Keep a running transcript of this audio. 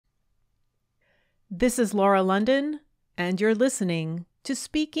This is Laura London, and you're listening to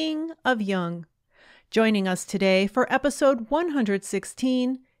Speaking of Jung. Joining us today for episode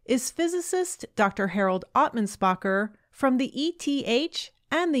 116 is physicist Dr. Harald Atmanspacher from the ETH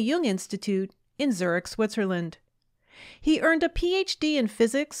and the Jung Institute in Zurich, Switzerland. He earned a Ph.D. in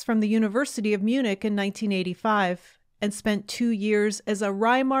physics from the University of Munich in 1985 and spent 2 years as a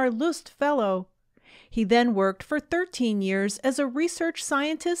Reimar Lüst Fellow. He then worked for 13 years as a research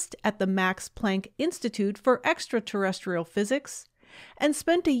scientist at the Max-Planck Institute for Extraterrestrial Physics and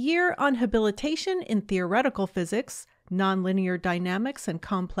spent a year on habilitation in theoretical physics, nonlinear dynamics, and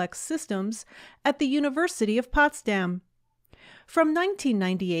complex systems at the University of Potsdam. From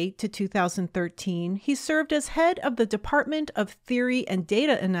 1998 to 2013, he served as head of the Department of Theory and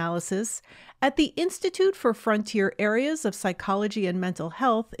Data Analysis at the Institute for Frontier Areas of Psychology and Mental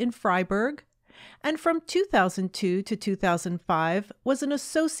Health in Freiburg, and from 2002 to 2005 was an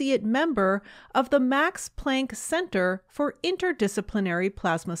associate member of the Max-Planck Centre for Interdisciplinary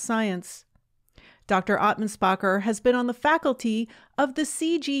Plasma Science. Dr. Atmanspacher has been on the faculty of the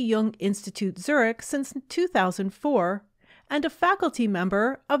C.G. Jung Institute Zürich since 2004 and a faculty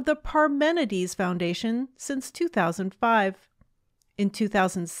member of the Parmenides Foundation since 2005. In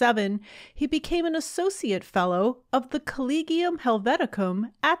 2007, he became an associate fellow of the Collegium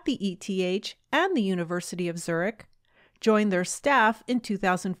Helveticum at the ETH and the University of Zurich, joined their staff in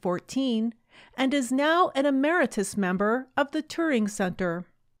 2014, and is now an emeritus member of the Turing Center.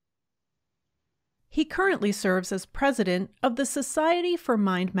 He currently serves as president of the Society for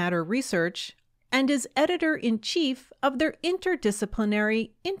Mind-Matter Research and is editor-in-chief of their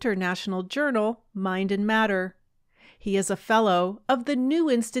interdisciplinary international journal, Mind and Matter. He is a fellow of the New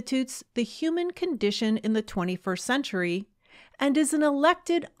Institute's The Human Condition in the 21st Century and is an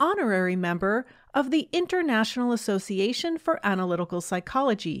elected honorary member of the International Association for Analytical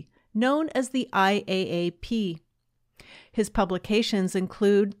Psychology, known as the IAAP. His publications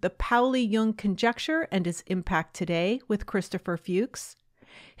include The Pauli-Jung Conjecture and Its Impact Today with Christopher Fuchs,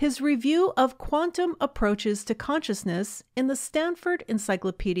 his review of quantum approaches to consciousness in the Stanford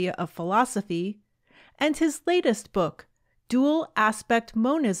Encyclopedia of Philosophy, and his latest book, Dual Aspect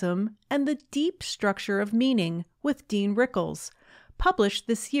Monism and the Deep Structure of Meaning with Dean Rickles, published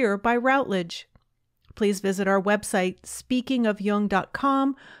this year by Routledge. Please visit our website,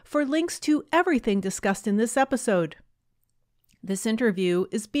 speakingofjung.com, for links to everything discussed in this episode. This interview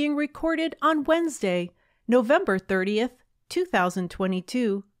is being recorded on Wednesday, November 30th,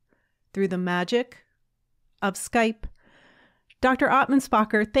 2022, through the magic of Skype. Dr.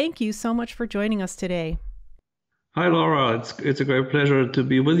 Atmanspacher, thank you so much for joining us today. Hi, Laura. It's a great pleasure to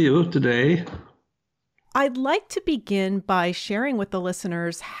be with you today. I'd like to begin by sharing with the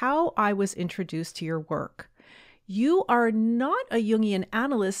listeners how I was introduced to your work. You are not a Jungian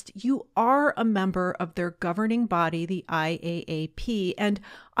analyst, you are a member of their governing body, the IAAP, and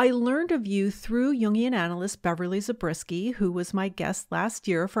I learned of you through Jungian analyst Beverly Zabriskie, who was my guest last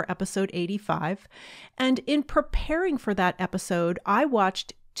year for episode 85, and in preparing for that episode, I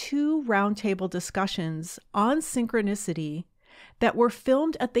watched 2 roundtable discussions on synchronicity that were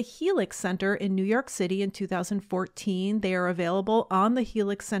filmed at the Helix Center in New York City in 2014. They are available on the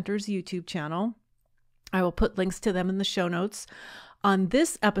Helix Center's YouTube channel. I will put links to them in the show notes on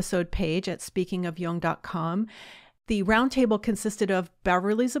this episode page at speakingofjung.com. The roundtable consisted of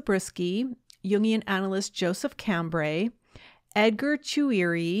Beverly Zabriskie, Jungian analyst Joseph Cambray, Edgar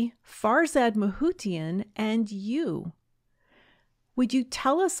Choueiri, Farzad Mahutian, and you. Would you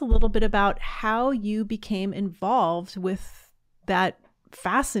tell us a little bit about how you became involved with that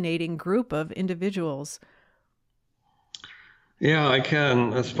fascinating group of individuals? Yeah, I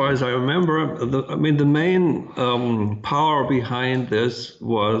can. As far as I remember, the main power behind this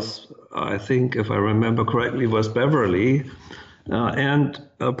was, I think, if I remember correctly, was Beverly, and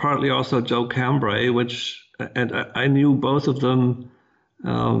partly also Joe Cambray, and I knew both of them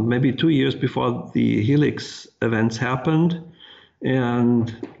maybe 2 years before the Helix events happened.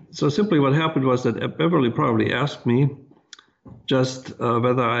 And so simply what happened was that Beverly probably asked me just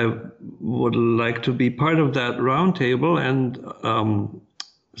whether I would like to be part of that roundtable. And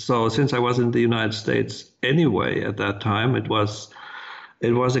so since I was in the United States anyway at that time, it was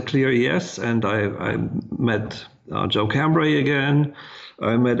a clear yes. And I met Joe Cambray again.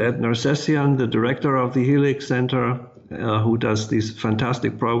 I met Ed Nersessian, the director of the Helix Center, who does these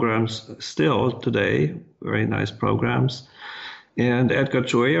fantastic programs still today, very nice programs. And Edgar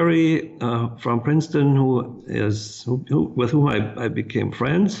Choueiri from Princeton, with whom I became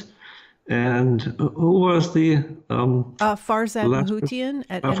friends, and who was the Farzad Mahutian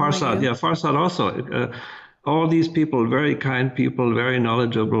at NYU. Farzad also. all these people, very kind people, very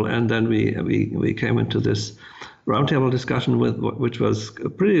knowledgeable, and then we came into this roundtable discussion which was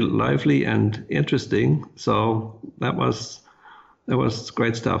pretty lively and interesting. So that was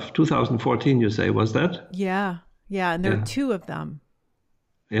great stuff. 2014, you say, was that? Yeah, and there are two of them.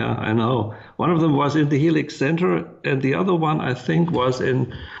 Yeah, I know. One of them was in the Helix Center, and the other one I think was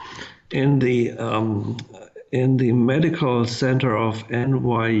in the medical center of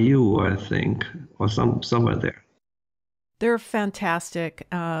NYU, I think, or somewhere there. They're fantastic.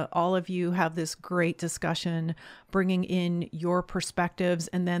 All of you have this great discussion, bringing in your perspectives,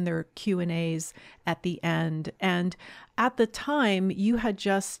 and then there are Q&As at the end. And at the time, you had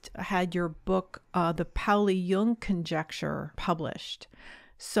just had your book, The Pauli-Jung Conjecture, published.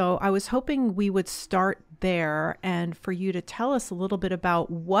 So I was hoping we would start there and for you to tell us a little bit about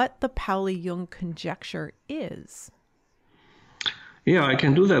what the Pauli-Jung conjecture is. Yeah, I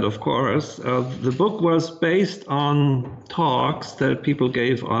can do that, of course. The book was based on talks that people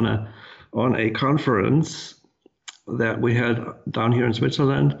gave on a conference that we had down here in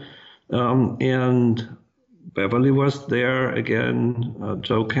Switzerland. And Beverly was there again.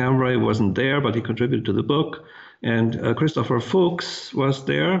 Joe Cambray wasn't there, but he contributed to the book. And Christopher Fuchs was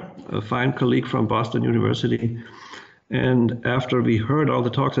there, a fine colleague from Boston University. And after we heard all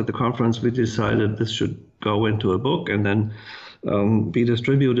the talks at the conference, we decided this should go into a book and then be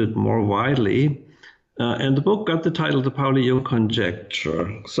distributed more widely. And the book got the title, The Pauli-Jung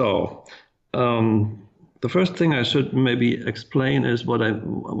Conjecture. So the first thing I should maybe explain is what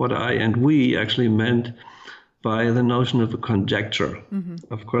I and we actually meant by the notion of a conjecture.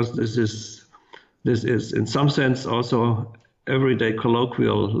 Mm-hmm. Of course, this is in some sense also everyday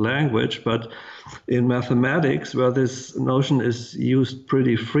colloquial language, but in mathematics, where this notion is used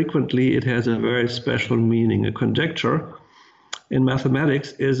pretty frequently, it has a very special meaning. A conjecture in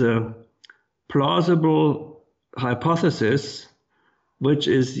mathematics is a plausible hypothesis which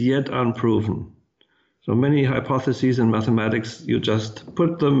is yet unproven. So many hypotheses in mathematics, you just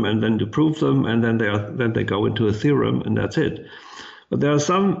put them and then you prove them, and then they go into a theorem, and that's it. But there are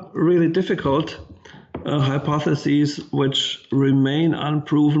some really difficult hypotheses which remain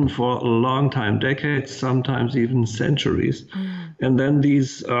unproven for a long time, decades, sometimes even centuries. And then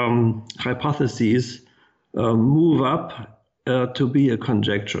these hypotheses move up to be a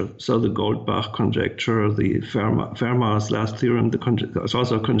conjecture. So the Goldbach conjecture, the Fermat's last theorem, there's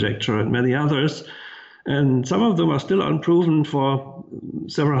also a conjecture, and many others. And some of them are still unproven for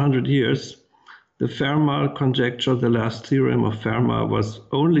several hundred years. The Fermat conjecture, the last theorem of Fermat, was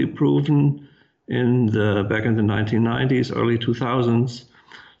only proven back in the 1990s, early 2000s.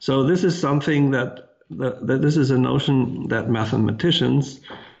 So this is something that this is a notion that mathematicians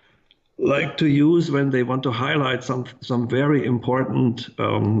like to use when they want to highlight some very important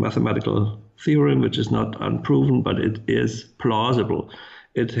mathematical theorem, which is not unproven, but it is plausible.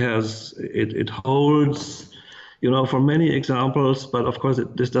 It holds, for many examples, but of course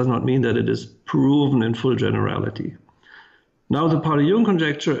this does not mean that it is proven in full generality. Now, the Pauli-Jung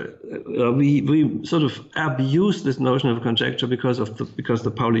conjecture, we sort of abuse this notion of conjecture because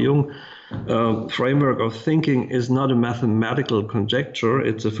the Pauli-Jung framework of thinking is not a mathematical conjecture;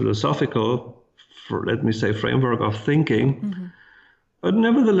 it's a philosophical, framework of thinking. Mm-hmm. But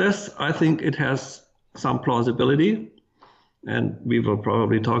nevertheless, I think it has some plausibility, and we will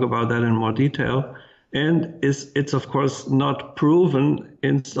probably talk about that in more detail. And it's of course not proven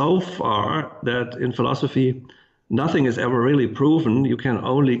in so far that in philosophy, nothing is ever really proven. You can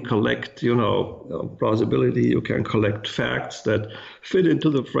only collect, plausibility. You can collect facts that fit into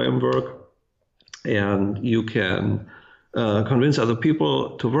the framework, and you can convince other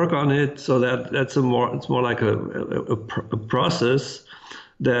people to work on it. So it's more like a process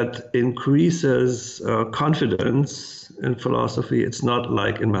that increases confidence in philosophy. It's not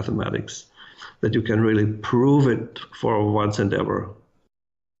like in mathematics that you can really prove it for once and ever.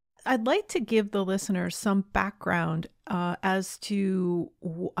 I'd like to give the listeners some background as to,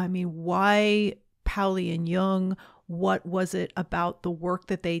 why Pauli and Jung. What was it about the work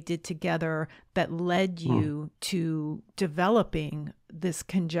that they did together that led you to developing this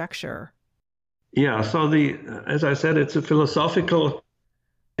conjecture? Yeah, so as I said, it's a philosophical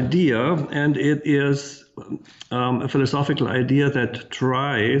idea, and it is a philosophical idea that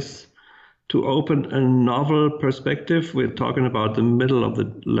tries to open a novel perspective. We're talking about the middle of the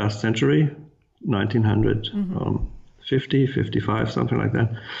last century, 1950, 55, something like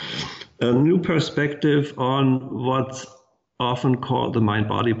that. A new perspective on what's often called the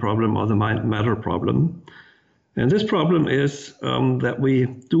mind-body problem or the mind-matter problem. And this problem is that we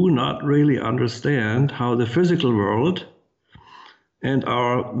do not really understand how the physical world and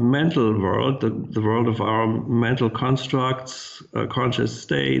our mental world, the world of our mental constructs, conscious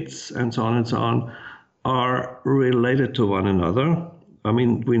states, and so on, are related to one another. I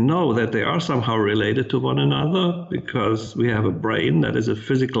mean, we know that they are somehow related to one another because we have a brain that is a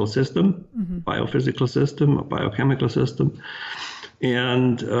physical system, biophysical system, a biochemical system.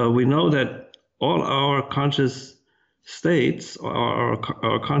 And we know that all our conscious states, our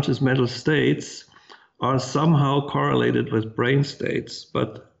conscious mental states, are somehow correlated with brain states.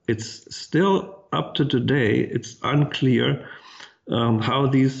 But it's still up to today, it's unclear how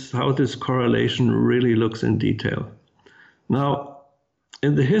this correlation really looks in detail. Now,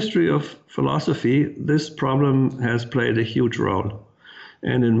 in the history of philosophy, this problem has played a huge role.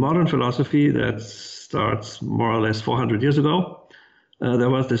 And in modern philosophy, that starts more or less 400 years ago, there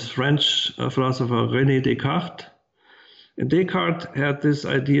was this French philosopher, René Descartes. And Descartes had this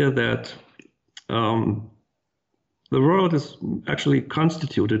idea that the world is actually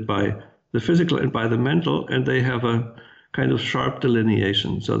constituted by the physical and by the mental, and they have a kind of sharp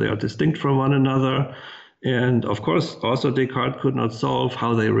delineation. So they are distinct from one another. And of course, also Descartes could not solve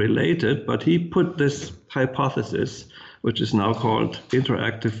how they related, but he put this hypothesis, which is now called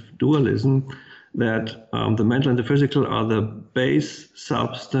interactive dualism, that the mental and the physical are the base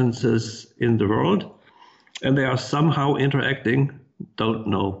substances in the world, and they are somehow interacting, don't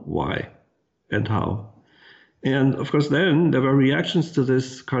know why and how. And of course, then there were reactions to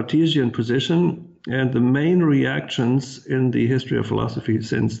this Cartesian position, and the main reactions in the history of philosophy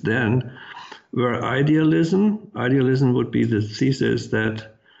since then were idealism. Idealism would be the thesis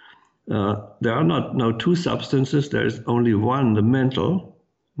that there are no two substances, there is only one, the mental,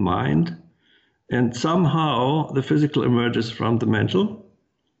 mind, and somehow the physical emerges from the mental,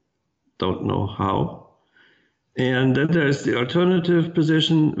 don't know how. And then there's the alternative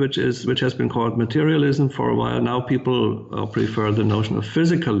position, which has been called materialism for a while. Now people prefer the notion of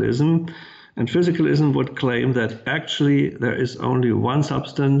physicalism. And physicalism would claim that actually there is only one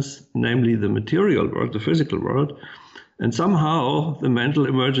substance, namely the material world, the physical world. And somehow the mental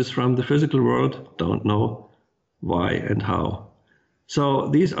emerges from the physical world, don't know why and how. So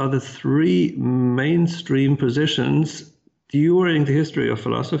these are the three mainstream positions during the history of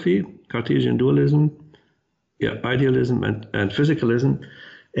philosophy: Cartesian dualism, idealism, and physicalism.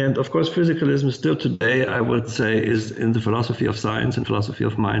 And of course, physicalism still today, I would say, is in the philosophy of science and philosophy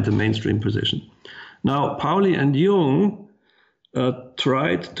of mind, the mainstream position. Now, Pauli and Jung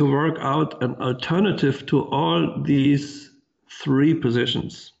tried to work out an alternative to all these three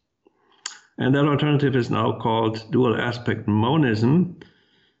positions. And that alternative is now called dual aspect monism.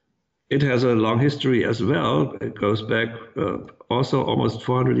 It has a long history as well. It goes back also almost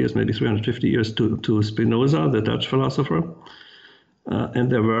 400 years, maybe 350 years to Spinoza, the Dutch philosopher.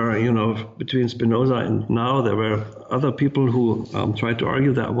 And there were, between Spinoza and now, there were other people who tried to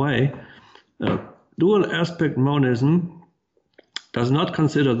argue that way. Dual aspect monism does not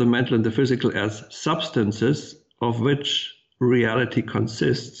consider the mental and the physical as substances of which reality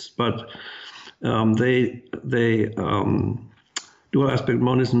consists, but dual aspect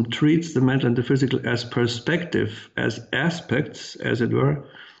monism treats the mental and the physical as perspective, as aspects, as it were,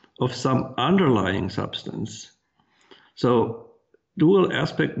 of some underlying substance. So dual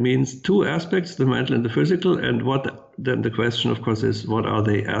aspect means two aspects, the mental and the physical, and then the question, of course, is what are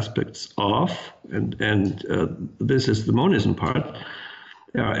they aspects of? And this is the monism part.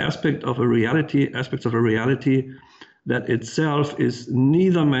 There are aspects of a reality that itself is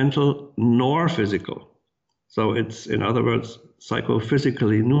neither mental nor physical. So it's, in other words,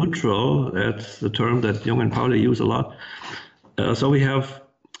 psychophysically neutral. That's the term that Jung and Pauli use a lot. So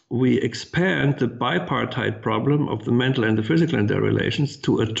we expand the bipartite problem of the mental and the physical and their relations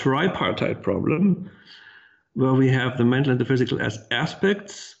to a tripartite problem, where we have the mental and the physical as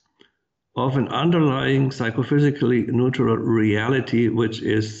aspects of an underlying psychophysically neutral reality, which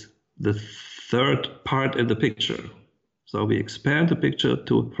is the third part in the picture. So we expand the picture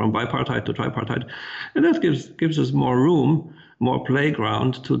from bipartite to tripartite, and that gives us more room, more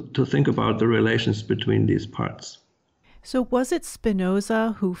playground to think about the relations between these parts. So was it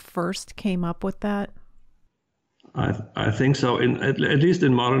Spinoza who first came up with that? I think so. At least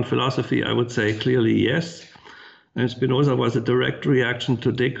in modern philosophy, I would say clearly yes. And Spinoza was a direct reaction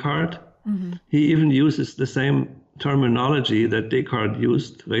to Descartes. Mm-hmm. He even uses the same terminology that Descartes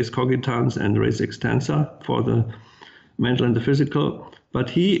used, res cogitans and res extensa, for the mental and the physical. But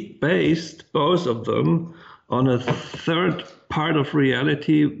he based both of them on a third part of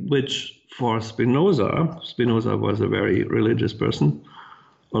reality, which for Spinoza was a very religious person,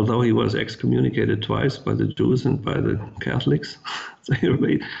 although he was excommunicated twice by the Jews and by the Catholics. So he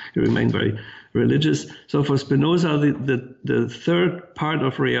remained very religious. So for Spinoza, the third part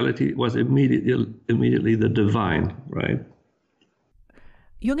of reality was immediately the divine, right?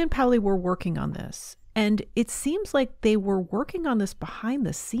 Jung and Pauli were working on this, and it seems like they were working on this behind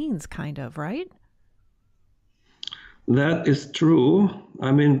the scenes, kind of, right? That is true.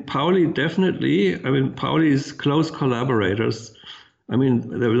 I mean, Pauli definitely, Pauli's close collaborators,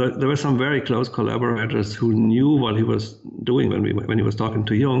 there were some very close collaborators who knew what he was doing when he was talking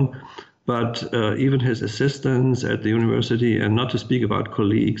to Jung, but even his assistants at the university, and not to speak about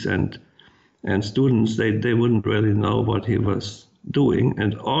colleagues and students, they wouldn't really know what he was doing.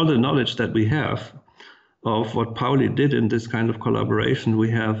 And all the knowledge that we have of what Pauli did in this kind of collaboration, we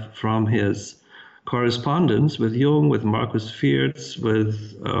have from his correspondence with Jung, with Markus Fierz,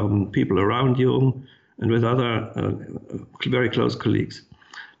 with people around Jung, and with other very close colleagues.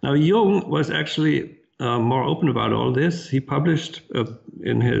 Now, Jung was actually more open about all this. He published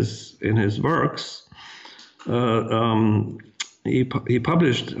in his works. He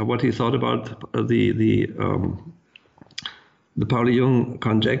published what he thought about the Pauli-Jung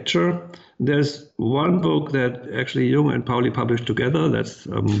conjecture. There's one book that actually Jung and Pauli published together. That's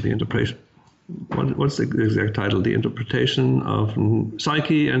the interpretation. What's the exact title? The Interpretation of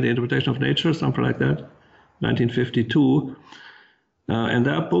Psyche and the Interpretation of Nature, something like that, 1952. And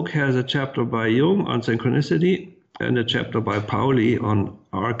that book has a chapter by Jung on synchronicity and a chapter by Pauli on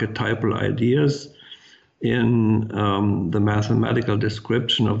archetypal ideas in the mathematical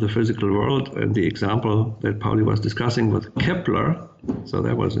description of the physical world, and the example that Pauli was discussing with Kepler. So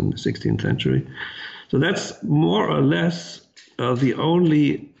that was in the 16th century. So that's more or less the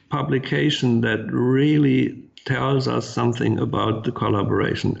only publication that really tells us something about the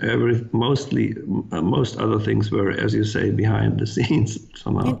collaboration. Most other things were, as you say, behind the scenes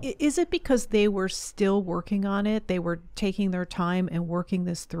somehow. And is it because they were still working on it? They were taking their time and working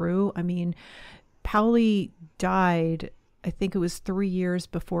this through? I mean, Pauli died, I think it was 3 years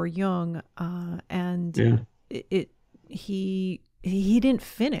before Jung, and yeah. He didn't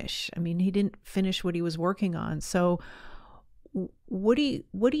finish. I mean, he didn't finish what he was working on. So what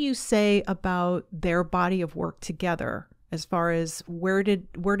do you say about their body of work together, as far as where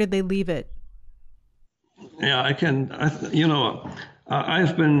did they leave it? Yeah,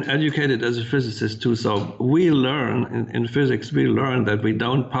 I've been educated as a physicist too, so we learn in physics, we learn that we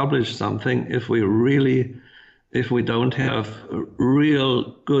don't publish something if we don't have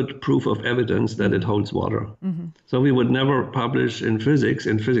real good proof of evidence that it holds water. Mm-hmm. So we would never publish in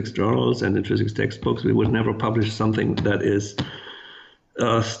physics journals and in physics textbooks, we would never publish something that is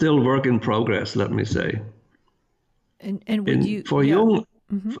still work in progress, let me say. And would you... For Jung,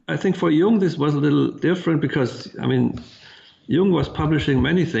 mm-hmm. I think for Jung this was a little different because, Jung was publishing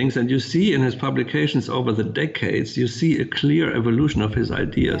many things, and you see in his publications over the decades, you see a clear evolution of his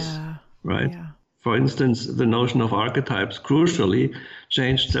ideas, right? Yeah. For instance, the notion of archetypes, crucially,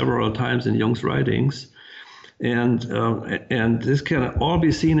 changed several times in Jung's writings. And this can all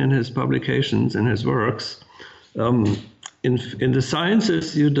be seen in his publications, in his works. In the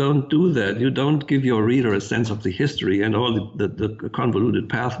sciences, you don't do that. You don't give your reader a sense of the history and all the convoluted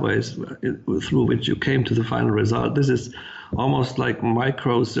pathways through which you came to the final result. This is almost like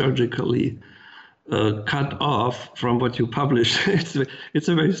microsurgically cut off from what you publish. It's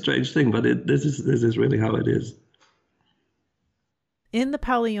a very strange thing, but this is really how it is. In the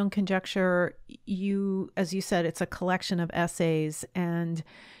Pauli-Jung conjecture, as you said, it's a collection of essays, and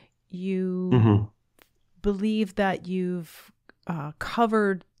you mm-hmm. believe that you've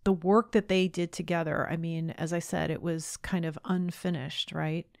covered the work that they did together. I mean, as I said, it was kind of unfinished,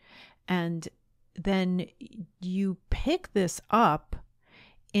 right? And then you pick this up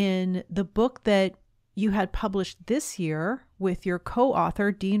in the book that you had published this year with your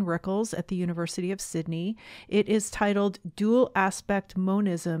co-author, Dean Rickles at the University of Sydney. It is titled Dual Aspect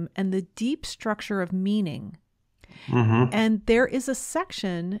Monism and the Deep Structure of Meaning. Mm-hmm. And there is a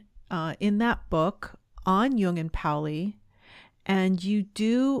section in that book on Jung and Pauli. And you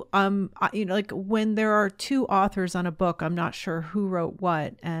do, like when there are two authors on a book, I'm not sure who wrote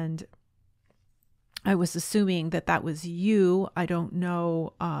what. And I was assuming that was you. I don't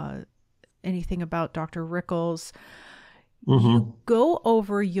know anything about Dr. Rickles. Mm-hmm. You go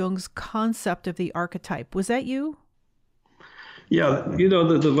over Jung's concept of the archetype. Was that you? Yeah,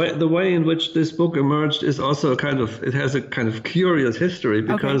 the way in which this book emerged is also it has a kind of curious history,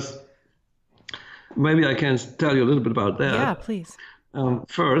 because maybe I can tell you a little bit about that. Yeah, please.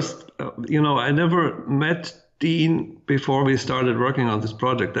 First, I never met Dean before we started working on this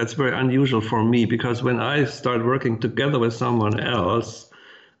project. That's very unusual for me, because when I start working together with someone else,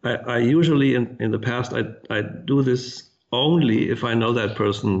 I usually in the past I do this only if I know that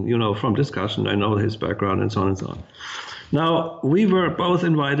person, from discussion. I know his background and so on and so on. Now, we were both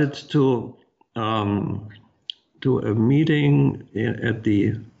invited to a meeting at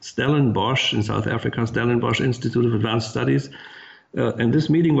the Stellenbosch in South Africa, Stellenbosch Institute of Advanced Studies. And this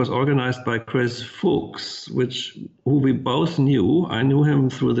meeting was organized by Chris Fuchs, who we both knew. I knew him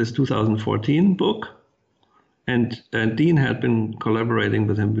through this 2014 book, and Dean had been collaborating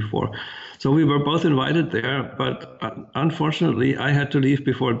with him before. So we were both invited there, but unfortunately, I had to leave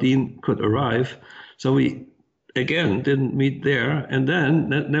before Dean could arrive. So we, again, didn't meet there. And then,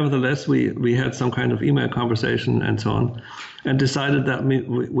 nevertheless, we had some kind of email conversation and so on, and decided that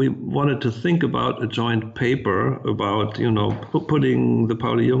we wanted to think about a joint paper about, putting the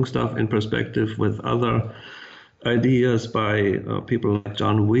Pauli-Jung stuff in perspective with other ideas by people like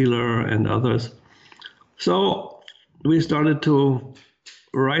John Wheeler and others. So we started to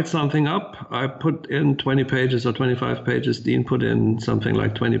write something up. I put in 20 pages or 25 pages. Dean put in something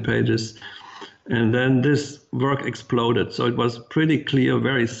like 20 pages. And then this work exploded. So it was pretty clear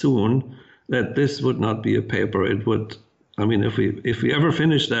very soon that this would not be a paper. It would, if we ever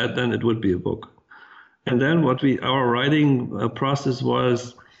finish that, then it would be a book. And then our writing process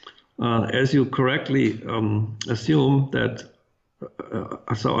was, as you correctly assume, that.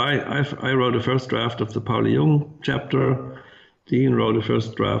 So I wrote a first draft of the Pauli-Jung chapter. Dean wrote a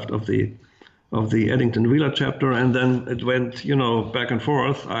first draft of the Eddington-Wheeler chapter, and then it went, back and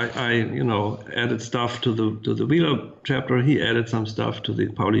forth. I added stuff to the Wheeler chapter. He added some stuff to the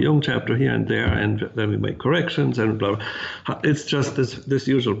Pauli-Jung chapter here and there, and then we make corrections and blah, blah. It's just this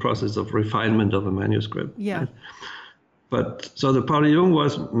usual process of refinement of a manuscript. Yeah. Right? But so the Pauli-Jung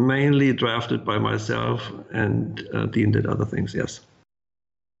was mainly drafted by myself, and Dean did other things, yes.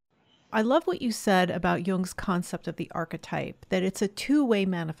 I love what you said about Jung's concept of the archetype, that it's a two-way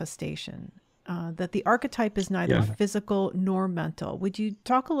manifestation, that the archetype is neither physical nor mental. Would you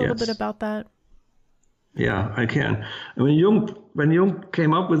talk a little bit about that? Yeah, I can. When Jung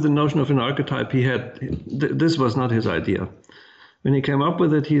came up with the notion of an archetype, this was not his idea. When he came up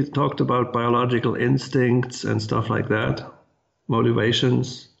with it, he talked about biological instincts and stuff like that,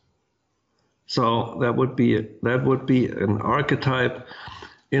 motivations. So that would be an archetype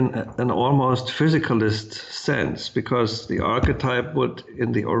in an almost physicalist sense, because the archetype would,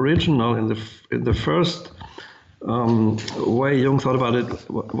 in the original, in the first way Jung thought about it,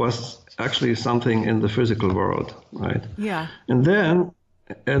 was actually something in the physical world, right? Yeah. And then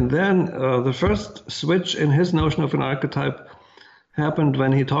the first switch in his notion of an archetype happened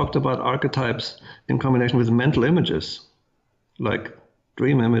when he talked about archetypes in combination with mental images, like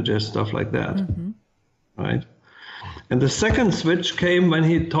dream images, stuff like that, right? And the second switch came when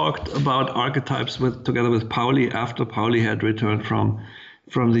he talked about archetypes together with Pauli, after Pauli had returned from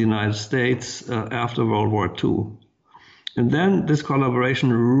the United States after World War II. And then this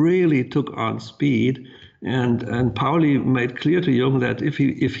collaboration really took on speed, and Pauli made clear to Jung that if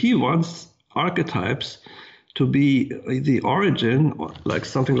he wants archetypes to be the origin, like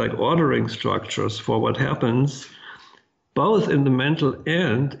something like ordering structures for what happens, both in the mental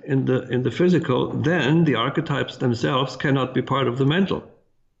and in the physical, then the archetypes themselves cannot be part of the mental,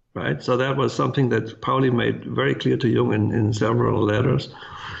 right? So that was something that Pauli made very clear to Jung in several letters,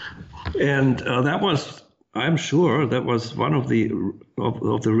 and that was, I'm sure, that was one of the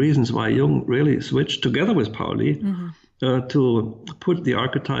reasons why Jung really switched together with Pauli to put the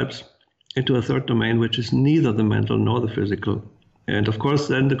archetypes into a third domain, which is neither the mental nor the physical. And of course,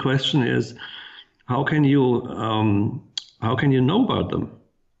 then the question is, how can you know about them?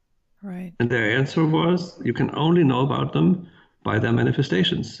 Right. And their answer was, you can only know about them by their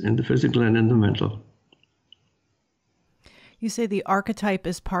manifestations in the physical and in the mental. You say the archetype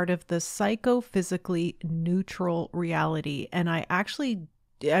is part of the psychophysically neutral reality. And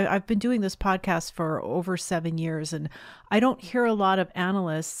I've been doing this podcast for over 7 years, and I don't hear a lot of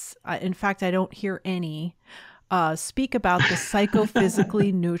analysts, in fact, I don't hear any, speak about the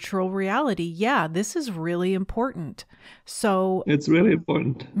psychophysically neutral reality. Yeah, this is really important. So it's really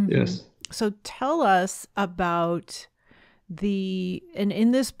important, yes. So tell us about and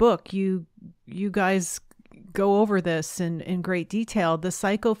in this book, you guys go over this in great detail, the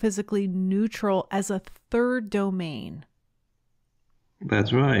psychophysically neutral as a third domain.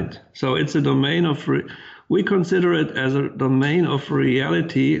 That's right. So it's a domain of, we consider it as a domain of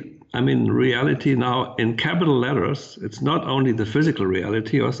reality. I mean, reality now in capital letters. It's not only the physical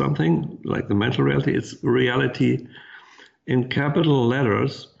reality or something like the mental reality, it's reality in capital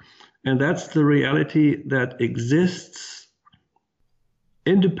letters. And that's the reality that exists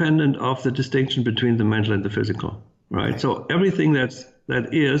independent of the distinction between the mental and the physical, right? Okay. So everything that's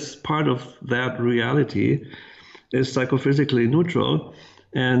that is part of that reality is psychophysically neutral.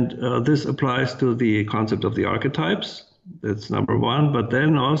 And this applies to the concept of the archetypes. That's number one. But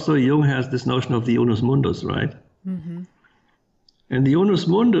then also Jung has this notion of the unus mundus, right? Mm-hmm. And the unus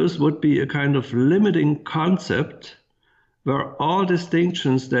mundus would be a kind of limiting concept where all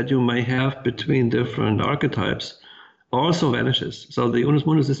distinctions that you may have between different archetypes also vanishes. So the unus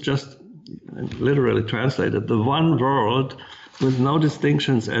mundus is just literally translated the one world with no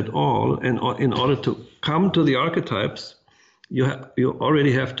distinctions at all. And in order to come to the archetypes, you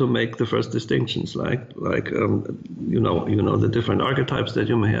already have to make the first distinctions, like the different archetypes that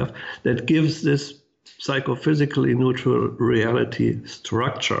you may have. That gives this psychophysically neutral reality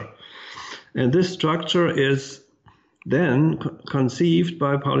structure, and this structure is then conceived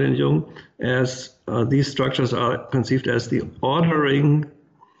by Pauli and Jung as these structures are conceived as the ordering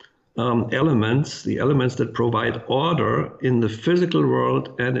elements, the elements that provide order in the physical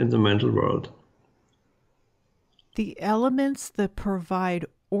world and in the mental world. The elements that provide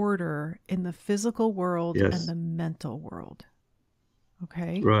order in the physical world and the mental world.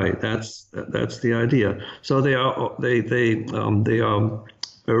 Okay. Right. That's the idea. So they are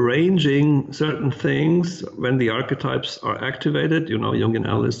arranging certain things when the archetypes are activated. Jungian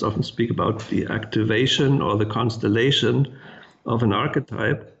analysts often speak about the activation or the constellation of an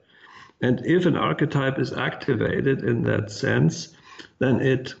archetype. And if an archetype is activated in that sense, then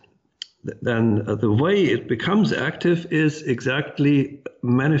the way it becomes active is exactly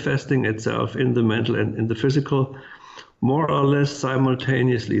manifesting itself in the mental and in the physical more or less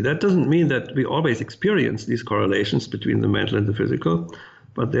simultaneously. That doesn't mean that we always experience these correlations between the mental and the physical,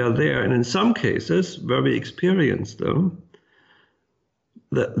 but they are there. And in some cases where we experience them,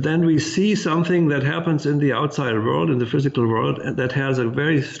 then we see something that happens in the outside world, in the physical world, and that has a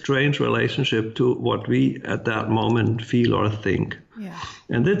very strange relationship to what we at that moment feel or think. Yeah.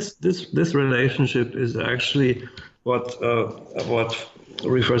 And this relationship is actually what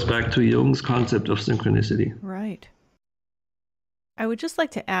refers back to Jung's concept of synchronicity. Right. I would just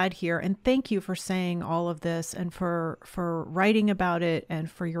like to add here, and thank you for saying all of this and for writing about it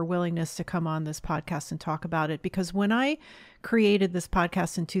and for your willingness to come on this podcast and talk about it. Because when I created this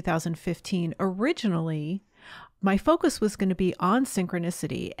podcast in 2015, originally, my focus was going to be on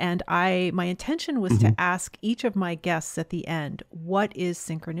synchronicity. And my intention was to ask each of my guests at the end, what is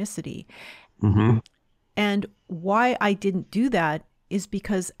synchronicity? Mm-hmm. And why I didn't do that is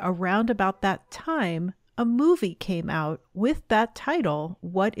because around about that time, a movie came out with that title,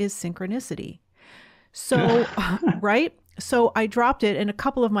 What is Synchronicity? So, right? So I dropped it, and a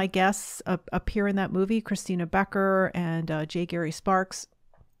couple of my guests appear in that movie, Christina Becker and J. Gary Sparks.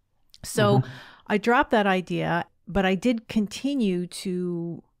 So I dropped that idea, but I did continue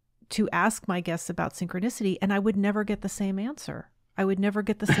to ask my guests about synchronicity, and I would never get the same answer. I would never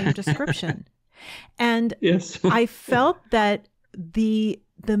get the same description. And I felt that the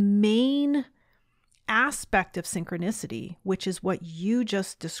main aspect of synchronicity, which is what you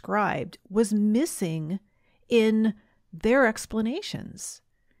just described, was missing in their explanations.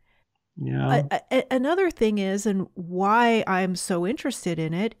 Yeah. Another thing is, and why I'm so interested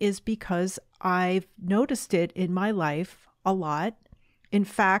in it, is because I've noticed it in my life a lot. In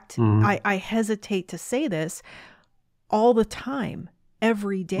fact, I hesitate to say this, all the time,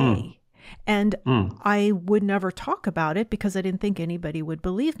 every day. And I would never talk about it because I didn't think anybody would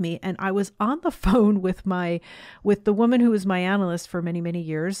believe me. And I was on the phone with the woman who was my analyst for many, many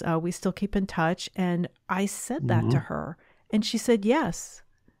years. We still keep in touch. And I said that to her. And she said, yes,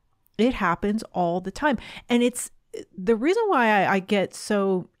 it happens all the time. And it's the reason why I get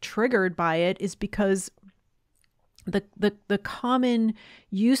so triggered by it is because the common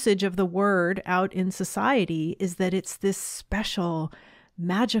usage of the word out in society is that it's this special,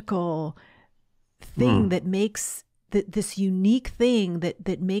 magical thing that makes this unique thing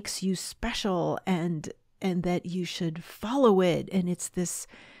that makes you special and that you should follow it. And it's this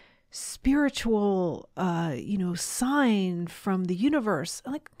spiritual, sign from the universe.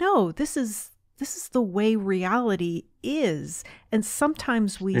 Like, no, this is the way reality is. And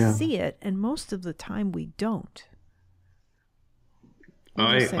sometimes we see it, and most of the time we don't.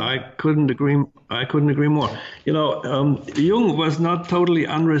 I couldn't agree more. Jung was not totally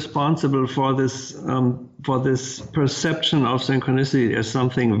unresponsible for this perception of synchronicity as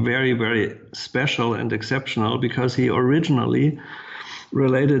something very, very special and exceptional, because he originally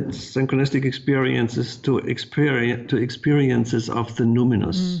related synchronistic experiences to experiences of the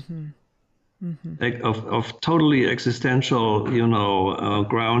numinous, of totally existential,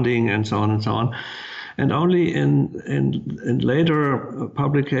 grounding and so on and so on. And only in later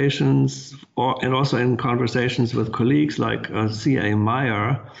publications and also in conversations with colleagues like C.A.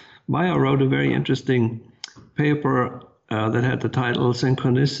 Meyer wrote a very interesting paper that had the title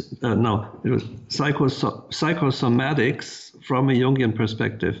Psychosomatics from a Jungian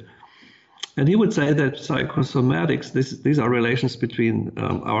Perspective. And he would say that psychosomatics, these are relations between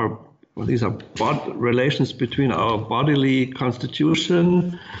relations between our bodily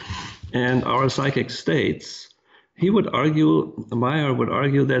constitution and our psychic states. Meyer would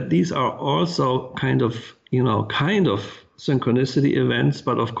argue that these are also kind of synchronicity events,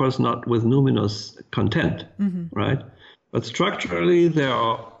 but of course not with numinous content, right? But structurally,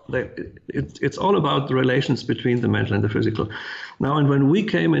 it's all about the relations between the mental and the physical. Now, and when we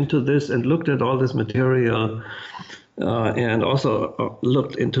came into this and looked at all this material, and also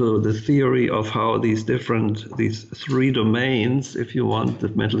looked into the theory of how these three domains, if you want, the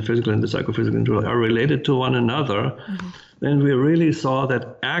mental, the physical, and the psychophysical, are related to one another, then we really saw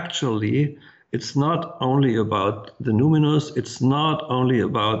that actually it's not only about the numinous, it's not only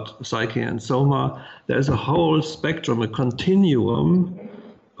about psyche and soma. There's a whole spectrum, a continuum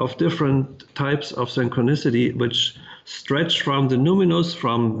of different types of synchronicity, which stretch from the numinous,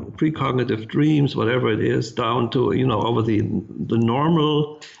 from precognitive dreams, whatever it is, down to, over the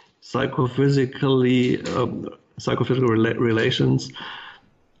normal psychophysical relations,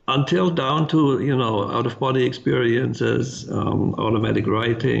 until down to, out-of-body experiences, automatic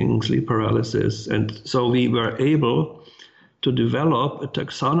writing, sleep paralysis. And so we were able to develop a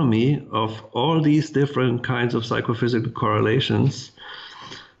taxonomy of all these different kinds of psychophysical correlations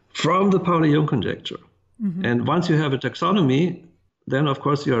from the Pauli-Jung conjecture. And once you have a taxonomy, then of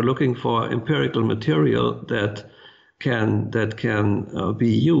course you are looking for empirical material that can be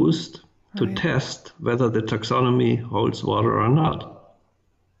used to test whether the taxonomy holds water or not.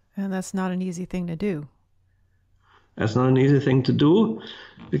 And that's not an easy thing to do. That's not an easy thing to do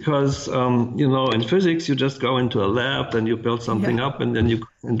because, in physics, you just go into a lab, then you build something up, and then you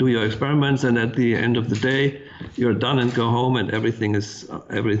can do your experiments. And at the end of the day, you're done and go home, and everything,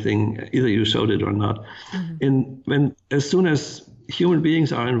 either you showed it or not. As soon as human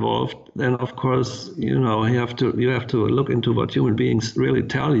beings are involved, then of course, you have to look into what human beings really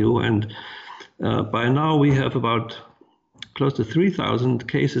tell you. And by now we have about close to 3,000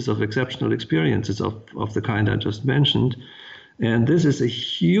 cases of exceptional experiences of the kind I just mentioned. And this is a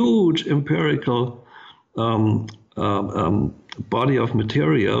huge empirical body of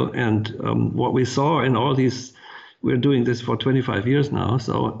material. And what we saw in all these, we're doing this for 25 years now.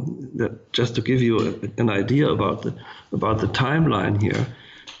 So that just to give you an idea about the timeline here.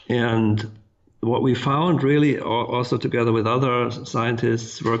 And what we found really, also together with other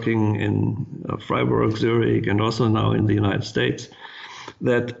scientists working in Freiburg, Zürich, and also now in the United States,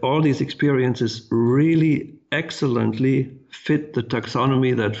 that all these experiences really excellently fit the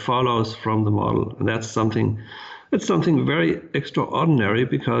taxonomy that follows from the model. And that's something very extraordinary,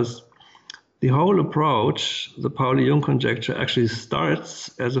 because the whole approach, the Pauli-Jung conjecture, actually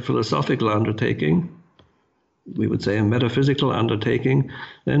starts as a philosophical undertaking. We would say a metaphysical undertaking.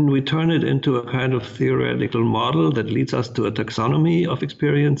 Then we turn it into a kind of theoretical model that leads us to a taxonomy of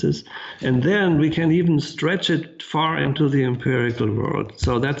experiences. And then we can even stretch it far into the empirical world.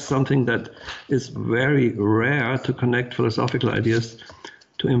 So that's something that is very rare, to connect philosophical ideas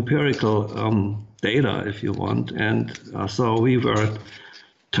to empirical data, if you want. And so we were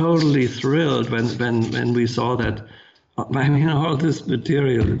totally thrilled when we saw that. All this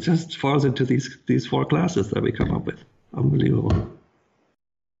material, it just falls into these four classes that we come up with. Unbelievable.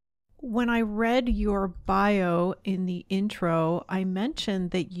 When I read your bio in the intro, I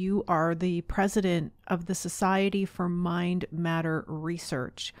mentioned that you are the president of the Society for Mind Matter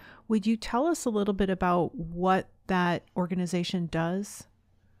Research. Would you tell us a little bit about what that organization does?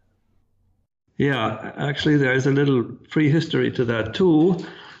 Yeah, actually, there is a little prehistory to that too.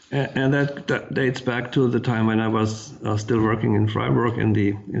 And that dates back to the time when I was still working in Freiburg in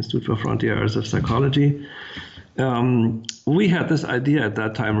the Institute for Frontier Areas of Psychology. We had this idea at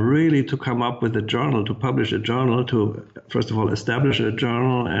that time really to come up with a journal, to publish a journal, to first of all establish a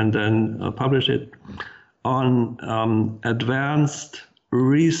journal and then publish it on advanced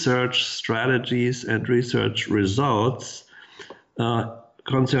research strategies and research results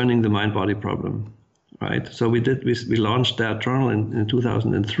concerning the mind-body problem. Right, so we launched that journal in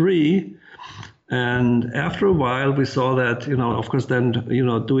 2003, and after a while we saw that of course then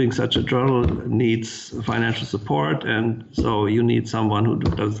doing such a journal needs financial support, and so you need someone who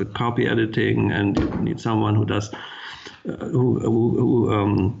does the copy editing, and you need someone who does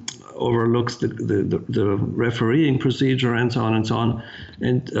who overlooks the refereeing procedure, and so on and so on.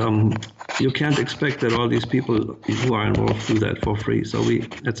 And you can't expect that all these people who are involved do that for free. So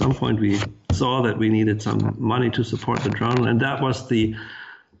at some point we saw that we needed some money to support the journal, and that was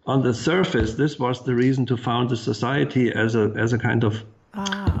on the surface, this was the reason to found the society as a kind of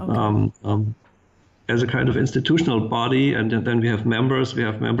as a kind of institutional body, and then we have members, we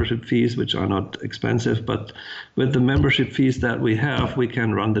have membership fees, which are not expensive, but with the membership fees that we have, we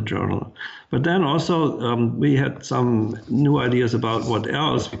can run the journal. But then also we had some new ideas about what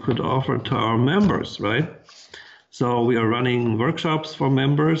else we could offer to our members, right? So we are running workshops for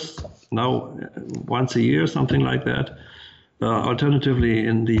members now once a year, something like that. Alternatively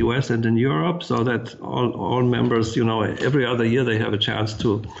in the US and in Europe, so that all members, every other year they have a chance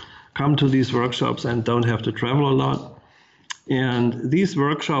to come to these workshops and don't have to travel a lot. And these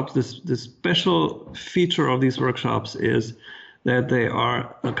workshops, this special feature of these workshops is that they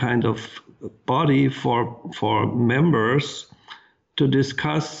are a kind of body for members to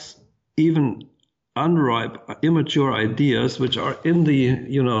discuss even unripe, immature ideas, which are in the,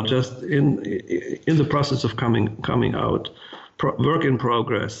 just in the process of coming out, work in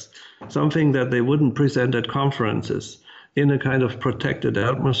progress, something that they wouldn't present at conferences, in a kind of protected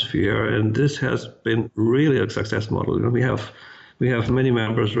atmosphere, and this has been really a success model. We have many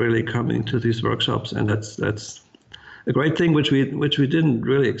members really coming to these workshops, and that's a great thing, which we didn't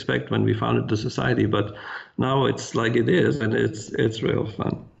really expect when we founded the society, but now it's like it is, and it's real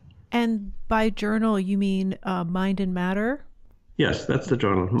fun. And by journal, you mean Mind and Matter? Yes, that's the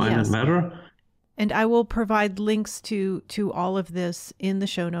journal, Mind and Matter. And I will provide links to all of this in the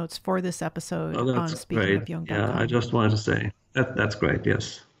show notes for this episode on speakingofyoung.com. Yeah, I just wanted to say that's great.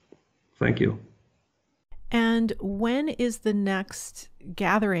 Yes. Thank you. And when is the next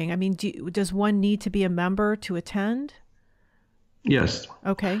gathering? I mean, does one need to be a member to attend? Yes.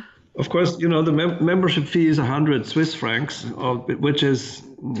 Okay. Of course, the membership fee is 100 Swiss francs, which is,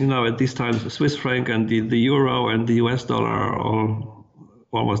 at these times, the Swiss franc and the euro and the US dollar are all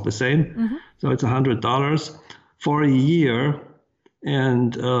almost the same. Mm-hmm. So it's $100 for a year.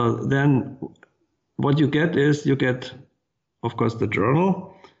 And then what you get is of course, the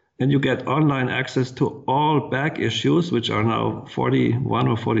journal, and you get online access to all back issues, which are now 41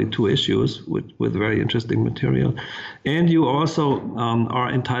 or 42 issues with very interesting material. And you also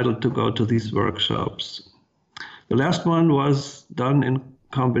are entitled to go to these workshops. The last one was done in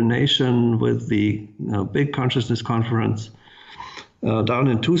combination with the big consciousness conference down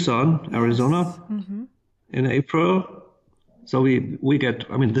in Tucson, Arizona, mm-hmm. in April. So we get,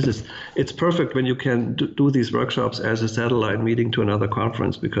 it's perfect when you can do these workshops as a satellite meeting to another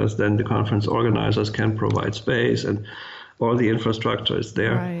conference, because then the conference organizers can provide space and all the infrastructure is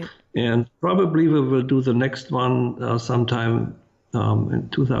there. Right. And probably we will do the next one sometime in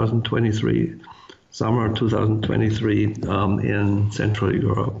 2023, summer 2023 in Central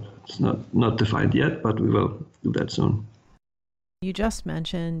Europe. It's not defined yet, but we will do that soon. You just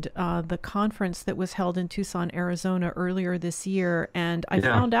mentioned the conference that was held in Tucson, Arizona earlier this year, and I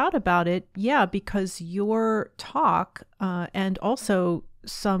found out about it, because your talk and also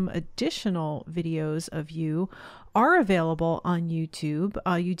some additional videos of you are available on YouTube.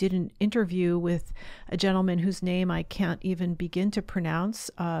 You did an interview with a gentleman whose name I can't even begin to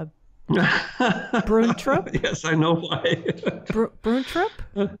pronounce, Bruntrup? Yes, I know why. Bruntrup?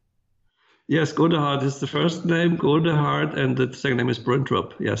 Yes, Godehard is the first name, Godehard, and the second name is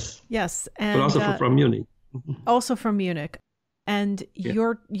Bruntrup, yes. Yes. And, but also from Munich. Also from Munich. And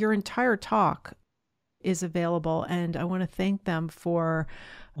your entire talk is available, and I want to thank them for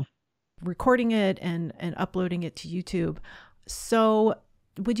recording it and uploading it to YouTube. So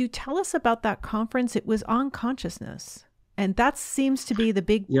would you tell us about that conference? It was on consciousness, and that seems to be the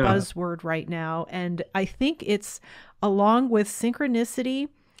big buzzword right now. And I think it's, along with synchronicity,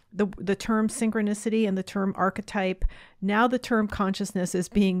 the term synchronicity and the term archetype, now the term consciousness is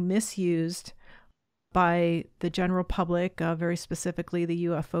being misused by the general public, very specifically the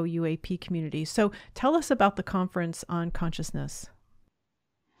UFO UAP community. So tell us about the conference on consciousness.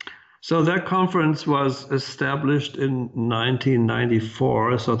 So that conference was established in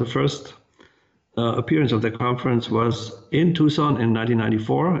 1994. So the first appearance of the conference was in Tucson in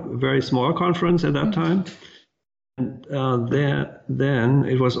 1994, a very small conference at that time. And then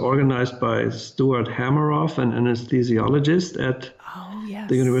it was organized by Stuart Hameroff, an anesthesiologist at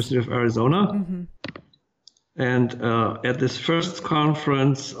the University of Arizona. Mm-hmm. And at this first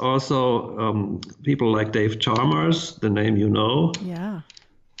conference, also people like Dave Chalmers, the name you know. Yeah.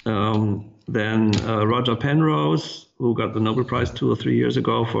 Then Roger Penrose, who got the Nobel Prize 2 or 3 years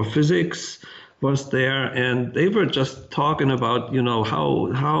ago for physics, was there, and they were just talking about,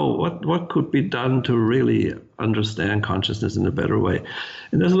 what could be done to really understand consciousness in a better way.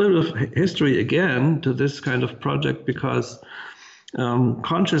 And there's a little bit of history again to this kind of project, because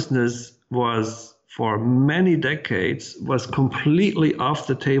consciousness was, for many decades, was completely off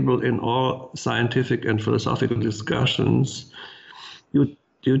the table in all scientific and philosophical discussions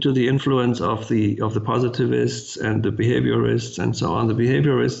due to the influence of the positivists and the behaviorists and so on. The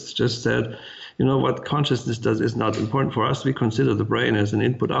behaviorists just said, what consciousness does is not important for us. We consider the brain as an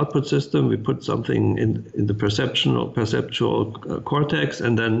input-output system. We put something in the perceptual cortex,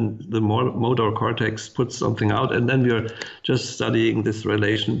 and then the motor cortex puts something out, and then we're just studying this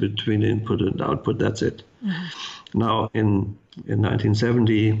relation between input and output. That's it. Mm-hmm. Now, in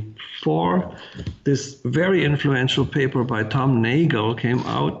 1974, this very influential paper by Tom Nagel came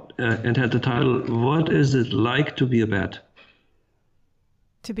out and had the title, "What is it like to be a bat?"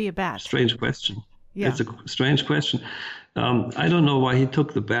 To be a bat. Strange question. Yeah. It's a strange question. I don't know why he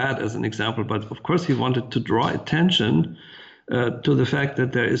took the bat as an example, but of course he wanted to draw attention to the fact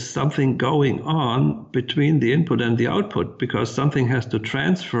that there is something going on between the input and the output, because something has to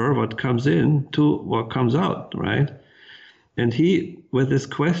transfer what comes in to what comes out, right? And he, with this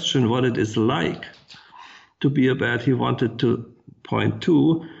question, what it is like to be a bat, he wanted to point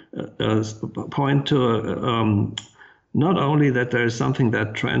to not only that there is something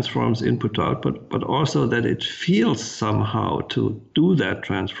that transforms input to output, but also that it feels somehow to do that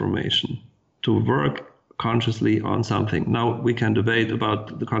transformation, to work consciously on something. Now, we can debate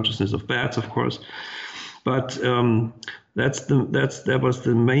about the consciousness of bats, of course, but that was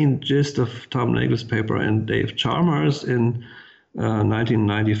the main gist of Tom Nagel's paper. And Dave Chalmers in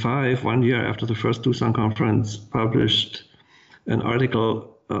 1995, 1 year after the first Tucson conference, published an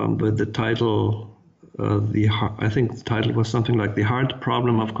article with the title, I think the title was something like "The Hard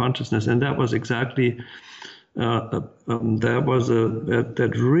Problem of Consciousness," and that was exactly that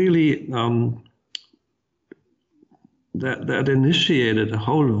initiated a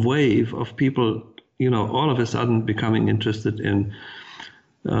whole wave of people, all of a sudden becoming interested in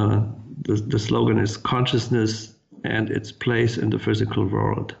the slogan is "Consciousness and its place in the physical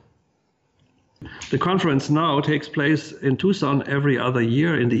world." The conference now takes place in Tucson every other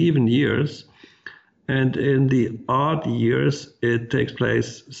year in the even years. And in the odd years, it takes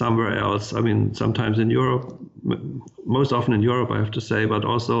place somewhere else. I mean, sometimes in Europe, most often in Europe, I have to say, but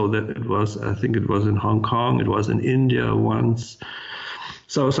also that I think it was in Hong Kong, it was in India once.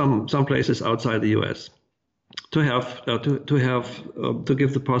 So some places outside the US. To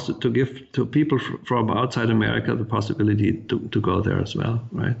give to people from outside America the possibility to go there as well,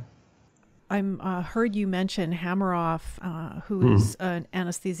 right? I heard you mention Hameroff, who is an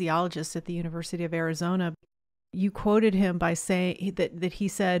anesthesiologist at the University of Arizona. You quoted him by saying that he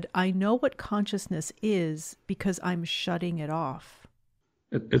said, "I know what consciousness is because I'm shutting it off."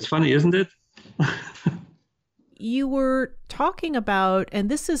 It's funny, isn't it? You were talking about, and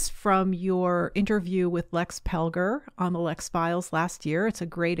this is from your interview with Lex Pelger on the Lex Files last year. It's a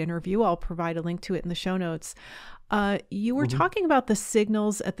great interview. I'll provide a link to it in the show notes. You were talking about the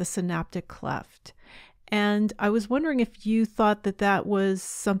signals at the synaptic cleft. And I was wondering if you thought that was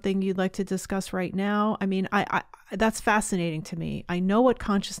something you'd like to discuss right now. I mean, I that's fascinating to me. I know what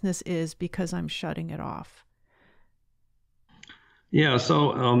consciousness is because I'm shutting it off. Yeah,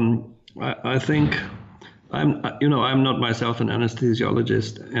 so I think I'm not myself an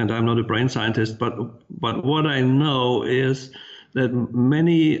anesthesiologist and I'm not a brain scientist, but what I know is that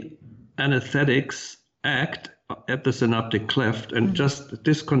many anesthetics act at the synaptic cleft and just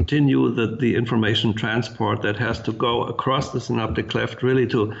discontinue the information transport that has to go across the synaptic cleft, really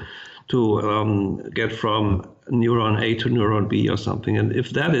to get from neuron A to neuron B or something. And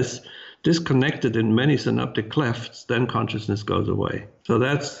if that is disconnected in many synaptic clefts, then consciousness goes away. So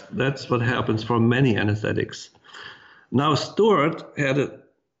that's what happens for many anesthetics. Now Stuart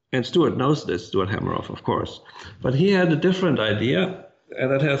and Stuart knows this, Stuart Hameroff, of course, but he had a different idea,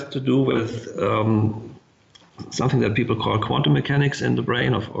 and that has to do with something that people call quantum mechanics in the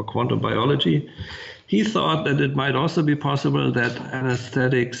brain or quantum biology. He thought that it might also be possible that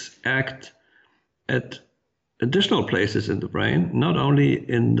anesthetics act at additional places in the brain, not only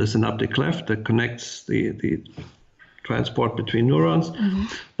in the synaptic cleft that connects the transport between neurons,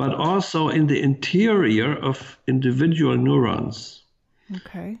 but also in the interior of individual neurons.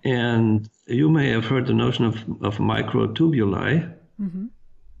 Okay. And you may have heard the notion of microtubuli.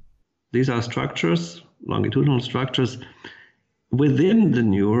 These are structures, longitudinal structures within the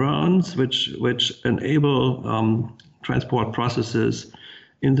neurons, which enable transport processes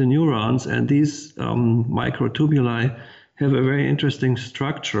in the neurons. And these microtubuli have a very interesting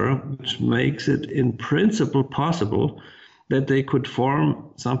structure, which makes it in principle possible that they could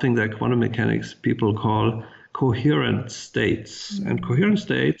form something that quantum mechanics people call coherent states. And coherent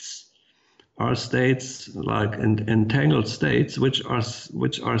states are states like entangled states, which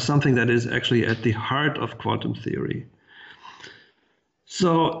are something that is actually at the heart of quantum theory.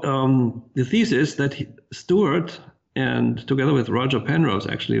 So the thesis that Stewart and together with Roger Penrose,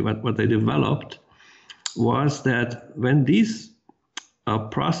 actually what they developed was that when these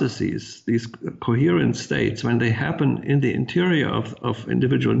processes, these coherent states, when they happen in the interior of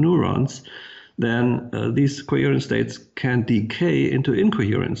individual neurons, then these coherent states can decay into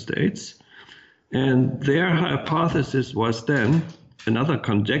incoherent states. And their hypothesis was then, another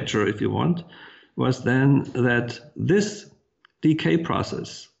conjecture if you want, was then that this decay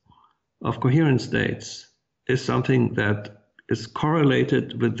process of coherent states is something that is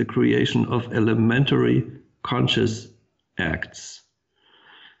correlated with the creation of elementary conscious acts.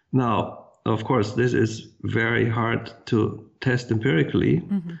 Now, of course, this is very hard to test empirically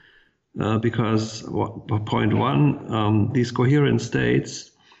because, point one, these coherent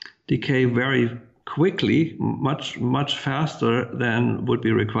states decay very quickly, much faster than would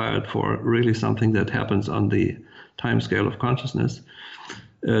be required for really something that happens on the time scale of consciousness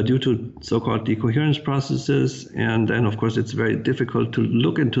due to so-called decoherence processes. And then, of course, it's very difficult to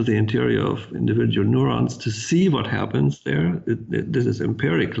look into the interior of individual neurons to see what happens there. This is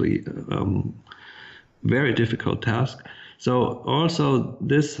empirically very difficult task. So also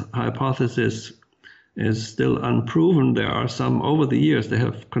this hypothesis is still unproven. There are some, over the years, they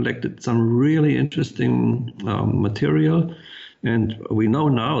have collected some really interesting material. And we know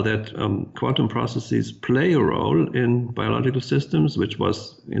now that quantum processes play a role in biological systems, which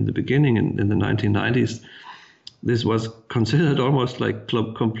was in the beginning, in the 1990s, this was considered almost like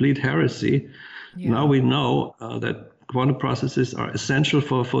complete heresy. Yeah. Now we know that quantum processes are essential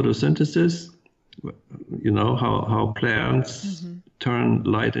for photosynthesis. You know, how plants turn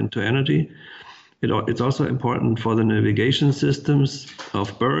light into energy. It's also important for the navigation systems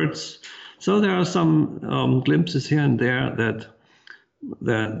of birds. So there are some glimpses here and there that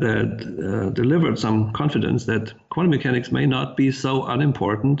delivered some confidence that quantum mechanics may not be so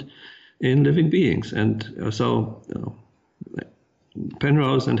unimportant in living beings. And so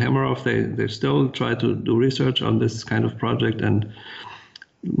Penrose and Hameroff, they still try to do research on this kind of project, and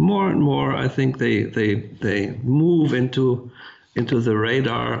more, I think they move into the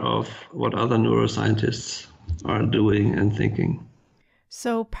radar of what other neuroscientists are doing and thinking.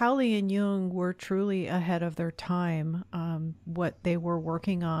 So Pauli and Jung were truly ahead of their time, what they were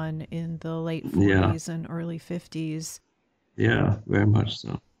working on in the late 40s and early 50s. Yeah, very much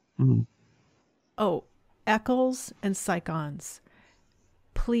so. Mm-hmm. Oh, Eccles and Psychons.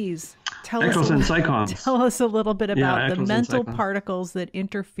 Please tell us a little bit about the mental particles that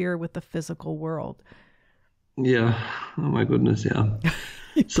interfere with the physical world. Yeah. Oh my goodness. Yeah.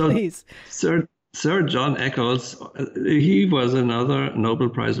 Please. So Sir John Eccles, he was another Nobel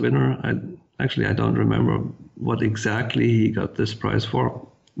Prize winner. I don't remember what exactly he got this prize for,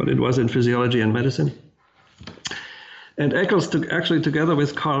 but it was in physiology and medicine. And Eccles together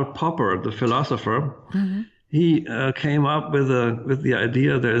with Karl Popper, the philosopher, he came up with the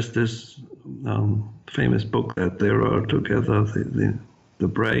idea. There's this famous book that they wrote together, the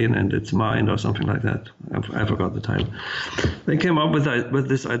brain and its mind, or something like that. I forgot the title. They came up with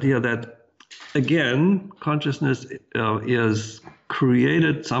this idea that, again, consciousness is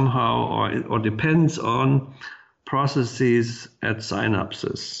created somehow or depends on processes at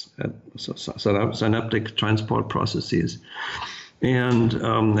synapses, synaptic transport processes.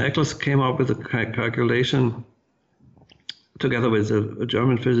 And Eccles came up with a calculation together with a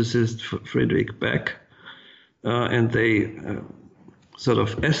German physicist, Friedrich Beck, and they sort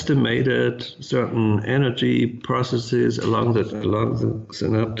of estimated certain energy processes along the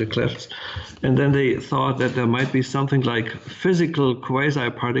synaptic clefts. And then they thought that there might be something like physical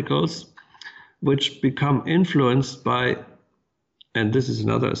quasi-particles which become influenced by, and this is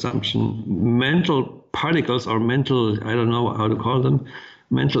another assumption, mental particles or mental, I don't know how to call them,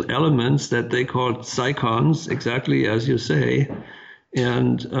 mental elements that they called psychons, exactly as you say.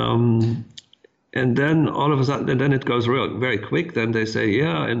 And then all of a sudden, and then it goes very quick. Then they say,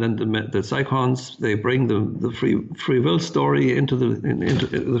 yeah, and then the psychons, they bring the free will story into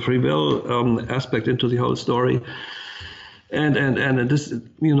the free will aspect into the whole story. And this,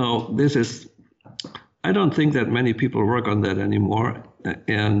 this is, I don't think that many people work on that anymore.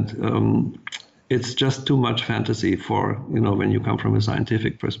 And it's just too much fantasy for, when you come from a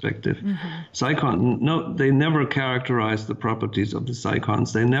scientific perspective. They never characterize the properties of the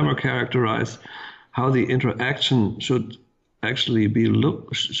psychons. They never characterize how the interaction should actually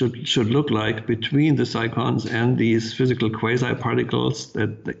should look like between the cyclons and these physical quasi-particles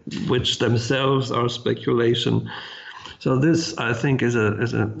which themselves are speculation. So this, I think, is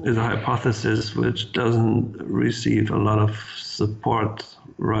a hypothesis which doesn't receive a lot of support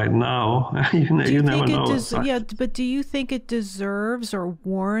right now. you never know. Yeah, but do you think it deserves or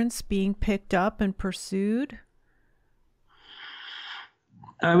warrants being picked up and pursued?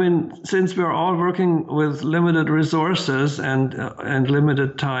 I mean, since we're all working with limited resources and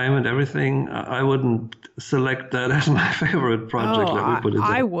limited time and everything, I wouldn't select that as my favorite project. Oh, let me put it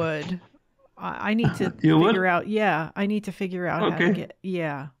I would. I need to figure out. Yeah, I need to figure out how to get.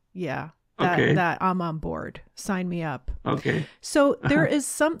 Yeah. That I'm on board. Sign me up. Okay. So there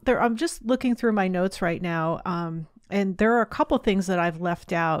is I'm just looking through my notes right now. And there are a couple things that I've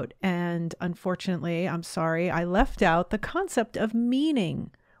left out. And unfortunately, I'm sorry, I left out the concept of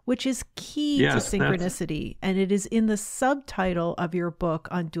meaning, which is key to synchronicity. And it is in the subtitle of your book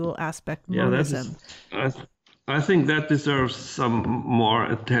on dual aspect monism. I think that deserves some more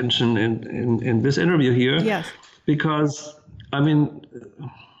attention in this interview here. Yes. Because, I mean,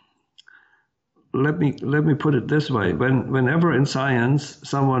 let me put it this way. Whenever in science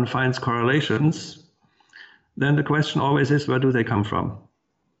someone finds correlations, then the question always is, where do they come from?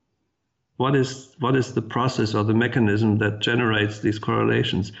 What is the process or the mechanism that generates these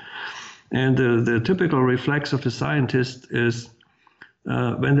correlations? And the typical reflex of a scientist is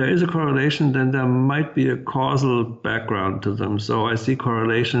when there is a correlation, then there might be a causal background to them. So I see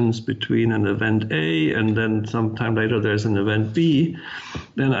correlations between an event A and then sometime later there's an event B.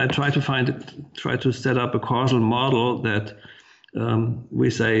 Then I try to set up a causal model that we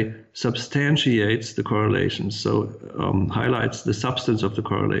say substantiates the correlations, so highlights the substance of the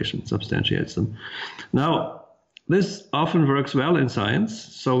correlation, substantiates them. Now, this often works well in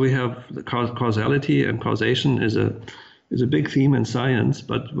science. So we have the causality and causation is a big theme in science,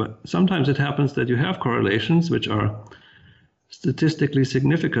 but sometimes it happens that you have correlations which are statistically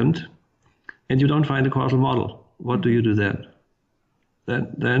significant and you don't find a causal model. What do you do then?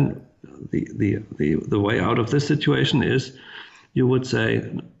 Then the way out of this situation is you would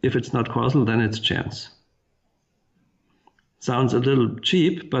say, if it's not causal, then it's chance. Sounds a little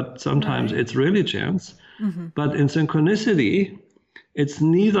cheap, but sometimes it's really chance. Mm-hmm. But in synchronicity, it's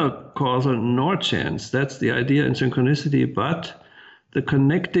neither causal nor chance. That's the idea in synchronicity, but the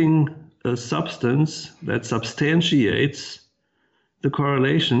connecting substance that substantiates the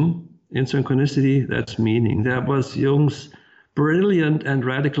correlation in synchronicity, that's meaning. That was Jung's brilliant and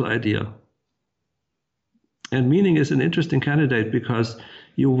radical idea. And meaning is an interesting candidate because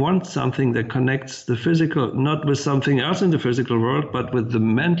you want something that connects the physical, not with something else in the physical world, but with the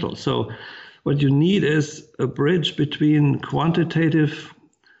mental. So what you need is a bridge between quantitative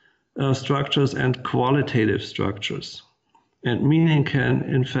structures and qualitative structures. And meaning can,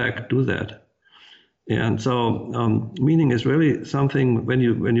 in fact, do that. And so meaning is really something, when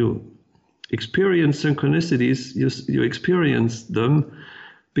you experience synchronicities, you experience them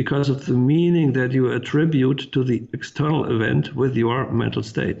because of the meaning that you attribute to the external event with your mental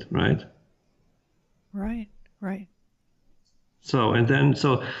state, right? Right. So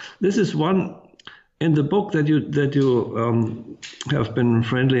this is one in the book that you have been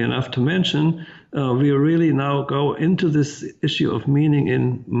friendly enough to mention. We really now go into this issue of meaning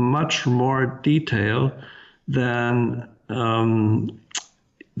in much more detail than you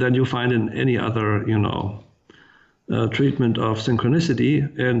find in any other, treatment of synchronicity.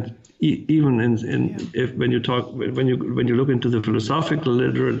 And even when you look into the philosophical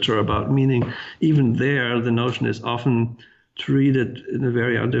literature about meaning, even there the notion is often treated in a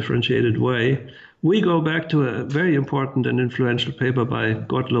very undifferentiated way. We go back to a very important and influential paper by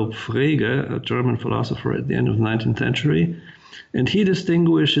Gottlob Frege, a German philosopher at the end of the 19th century, and he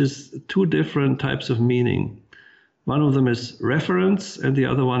distinguishes two different types of meaning. One of them is reference, and the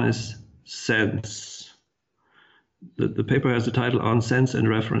other one is sense. The paper has the title On Sense and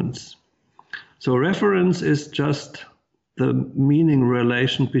Reference. So reference is just the meaning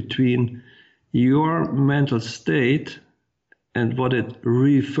relation between your mental state and what it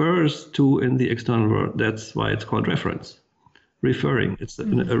refers to in the external world. That's why it's called reference. Referring. It's a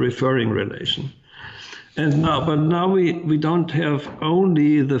referring relation. But now we don't have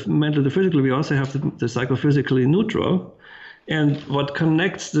only the mental, the physical, we also have the psychophysically neutral. And what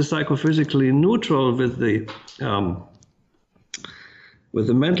connects the psychophysically neutral with the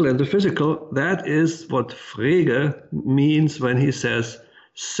mental and the physical, that is what Frege means when he says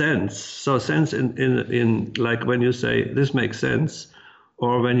sense. So sense in like when you say this makes sense,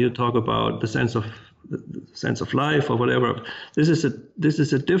 or when you talk about the sense of life or whatever. This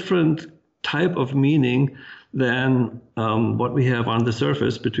is a different type of meaning than what we have on the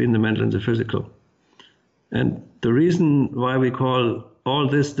surface between the mental and the physical. And the reason why we call all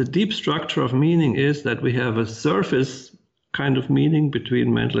this the deep structure of meaning is that we have a surface kind of meaning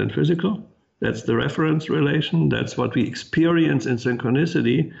between mental and physical. That's the reference relation. That's what we experience in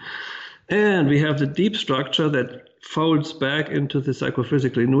synchronicity. And we have the deep structure that folds back into the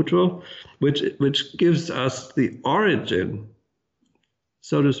psychophysically neutral, which gives us the origin,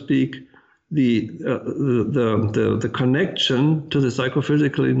 so to speak, the connection to the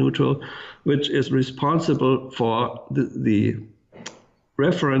psychophysically neutral, which is responsible for the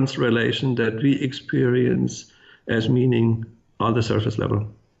reference relation that we experience as meaning on the surface level.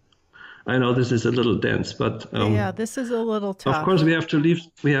 I know this is a little dense, but yeah, this is a little tough. Of course, we have to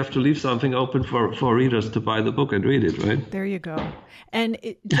leave something open for readers to buy the book and read it, right? There you go. And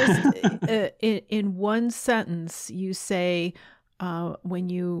just in one sentence, you say when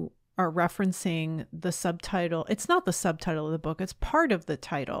you are referencing the subtitle, it's not the subtitle of the book; it's part of the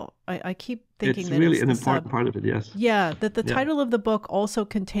title. I keep thinking that really it's an important part of it. Yes. Yeah, that the title of the book also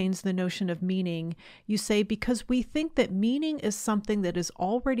contains the notion of meaning. You say, because we think that meaning is something that is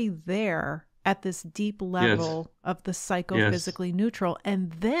already there at this deep level of the psychophysically neutral,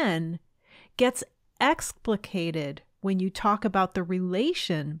 and then gets explicated when you talk about the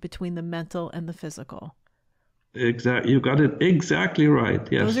relation between the mental and the physical. Exactly. You got it exactly right.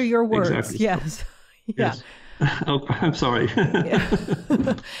 Yes. Those are your words. Exactly. Yes. Yeah. Yes. Oh, I'm sorry.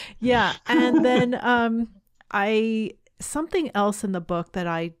 Yeah. And then something else in the book that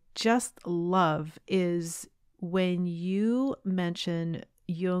I just love is when you mention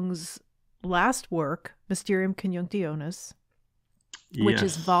Jung's last work, Mysterium Conjunctionis, which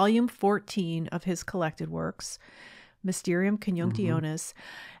is volume 14 of his collected works, Mysterium Conjunctionis.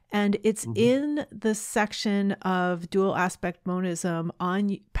 And it's in the section of dual aspect monism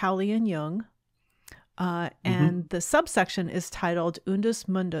on Pauli and Jung. And the subsection is titled Undus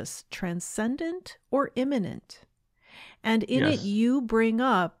Mundus, Transcendent or Immanent. And in it, you bring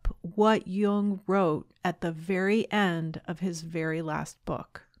up what Jung wrote at the very end of his very last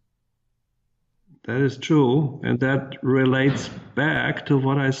book. That is true. And that relates back to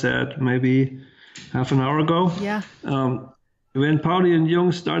what I said maybe half an hour ago. Yeah. When Pauli and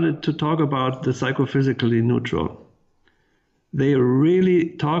Jung started to talk about the psychophysically neutral, they really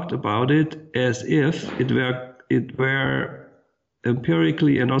talked about it as if it were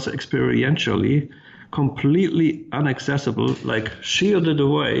empirically and also experientially completely inaccessible, like shielded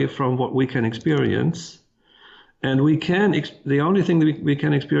away from what we can experience. And the only thing that we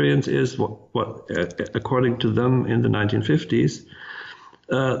can experience is what according to them in the 1950s,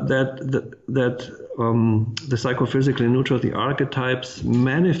 that the psychophysically neutral, the archetypes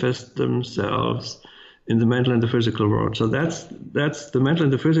manifest themselves in the mental and the physical world. So that's the mental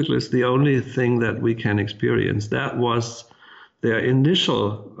and the physical is the only thing that we can experience. That was their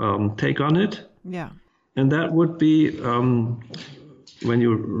initial take on it. Yeah. And that would be, when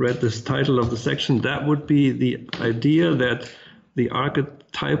you read this title of the section, that would be the idea that the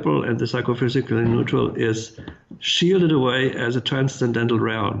archetypal and the psychophysically neutral is shielded away as a transcendental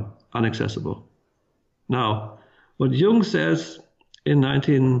realm, inaccessible. Now, what Jung says when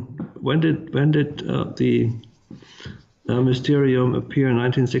did the Mysterium appear? In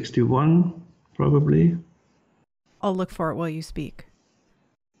 1961, probably. I'll look for it while you speak.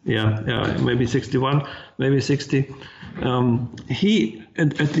 Yeah, maybe 61, maybe 60. He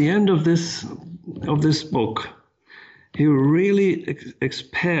at the end of this book, he really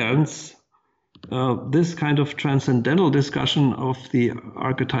expands this kind of transcendental discussion of the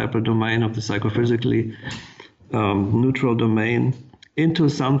archetypal domain, of the psychophysically neutral domain, into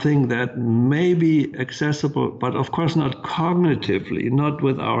something that may be accessible, but of course not cognitively, not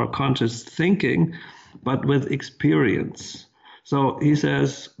with our conscious thinking, but with experience. So he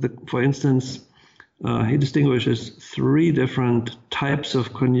says, for instance, he distinguishes three different types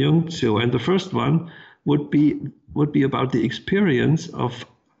of conjunctio, and the first one would be about the experience of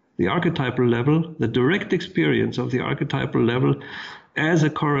the archetypal level, the direct experience of the archetypal level as a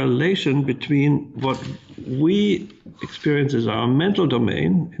correlation between what we experience as our mental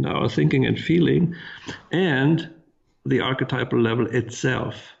domain in our thinking and feeling and the archetypal level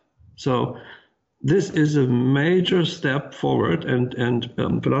itself. So this is a major step forward, and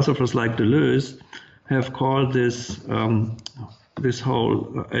philosophers like Deleuze have called this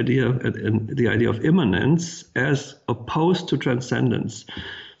whole idea, the idea of immanence, as opposed to transcendence.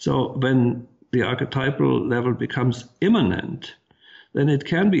 So when the archetypal level becomes immanent, then it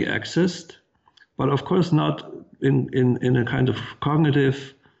can be accessed, but of course not in a kind of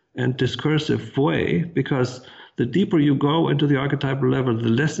cognitive and discursive way, because the deeper you go into the archetypal level, the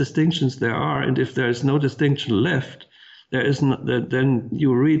less distinctions there are. And if there is no distinction left, there is no, then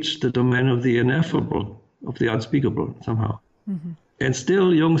you reach the domain of the ineffable, of the unspeakable somehow. Mm-hmm. And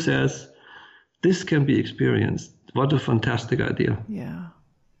still Jung says, this can be experienced. What a fantastic idea. Yeah.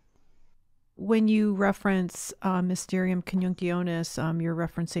 When you reference Mysterium Conjunctionis, you're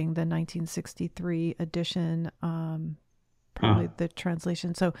referencing the 1963 edition, probably the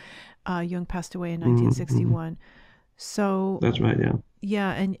translation. So Jung passed away in 1961. So that's right, yeah.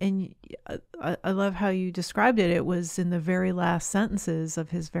 Yeah, and I love how you described it. It was in the very last sentences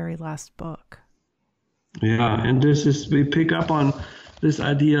of his very last book. Yeah, and we pick up on this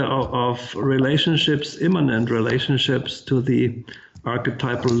idea of relationships, immanent relationships to the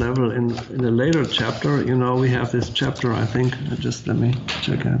archetypal level in a later chapter. You know, we have this chapter, I think, just let me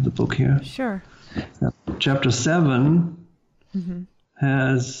check, I have the book here. Sure. Chapter 7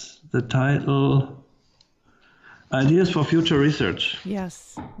 has the title Ideas for Future Research.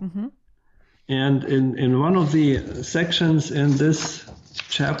 Yes. Mm-hmm. And in one of the sections in this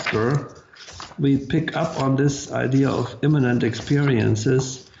chapter, we pick up on this idea of immanent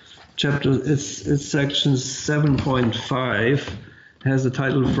experiences. It's section 7.5, has the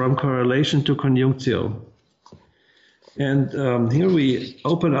title From Correlation to Conjunctio. And here we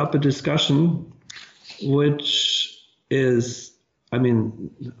open up a discussion which is, I mean,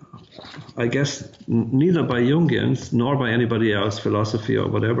 I guess neither by Jungians nor by anybody else, philosophy or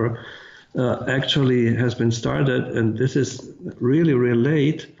whatever, actually has been started. And this is really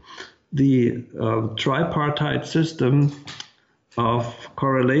relate the tripartite system of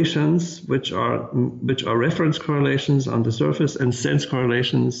correlations, which are reference correlations on the surface and sense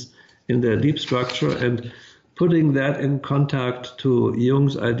correlations in their deep structure, and putting that in contact to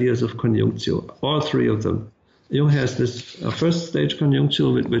Jung's ideas of conjunctio, all three of them. Jung has this first stage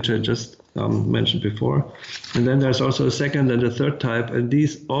conjunctio, which I just mentioned before, and then there's also a second and a third type, and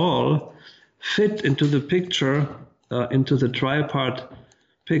these all fit into the picture, into the tripart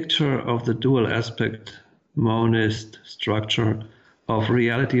picture of the dual aspect monist structure of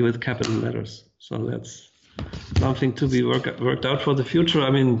reality with capital letters. So that's something to be worked out for the future.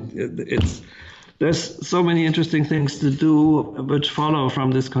 I mean, there's so many interesting things to do which follow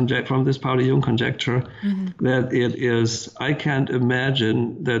from this Pauli-Jung conjecture, that it is, I can't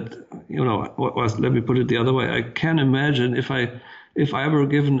imagine that, you know, let me put it the other way. I can imagine if I were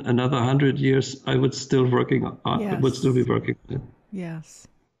given another 100 years, I would still be working on it. Yes.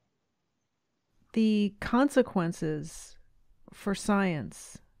 The consequences for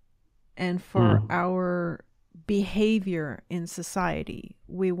science and for our behavior in society,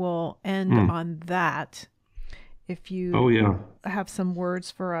 we will end on that. If you have some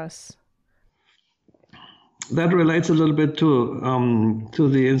words for us. That relates a little bit to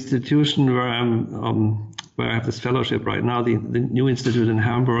the institution where I have this fellowship right now, the New Institute in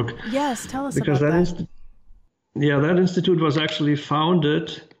Hamburg. Yes, tell us about that. That institute was actually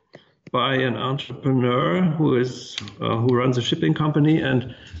founded by an entrepreneur who runs a shipping company,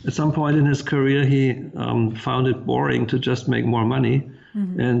 and at some point in his career he found it boring to just make more money,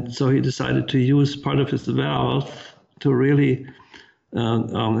 and so he decided to use part of his wealth to really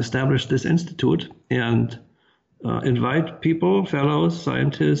establish this institute and invite people, fellows,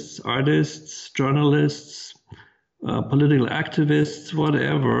 scientists, artists, journalists, political activists,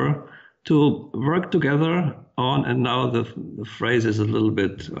 whatever, to work together on, and now the phrase is a little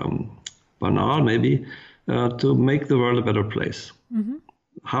bit banal maybe, to make the world a better place.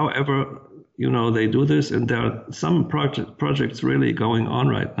 However, you know, they do this, and there are some projects really going on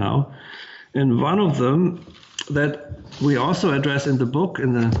right now. And one of them that we also address in the book,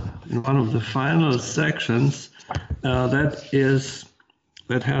 in one of the final sections, that has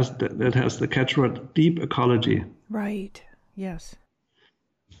the catchword deep ecology. Right. Yes.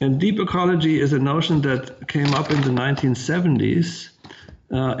 And deep ecology is a notion that came up in the 1970s,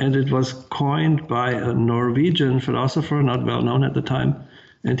 and it was coined by a Norwegian philosopher, not well known at the time.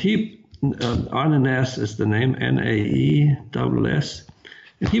 And Arne Næss is the name, Naess.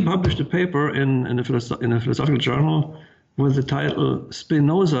 And he published a paper in a philosophical journal with the title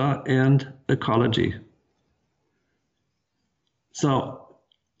Spinoza and Ecology. So,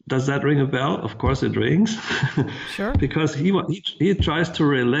 does that ring a bell? Of course it rings. Sure. Because he tries to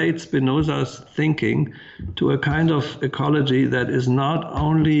relate Spinoza's thinking to a kind of ecology that is not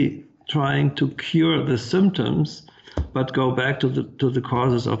only trying to cure the symptoms, but go back to the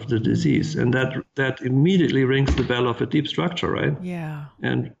causes of the disease. And that immediately rings the bell of a deep structure, right? Yeah.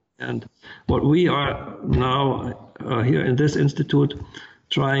 And what we are now here in this institute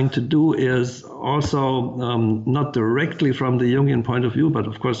trying to do is also not directly from the Jungian point of view, but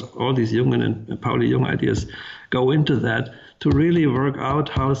of course all these Jungian and Pauli-Jung ideas go into that, to really work out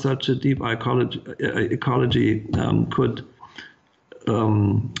how such a deep ecology could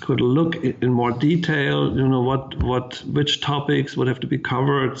look in more detail, which topics would have to be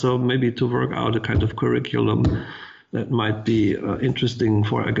covered. So maybe to work out a kind of curriculum that might be interesting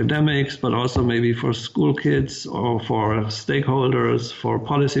for academics, but also maybe for school kids or for stakeholders, for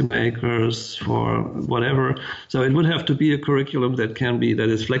policymakers, for whatever. So it would have to be a curriculum that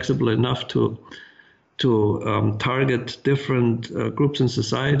is flexible enough to target different groups in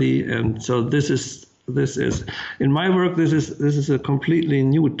society. And so this is in my work, this is a completely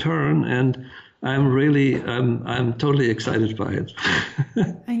new turn, and I'm totally excited by it.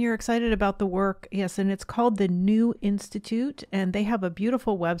 And you're excited about the work, yes, and it's called the Jung Institute, and they have a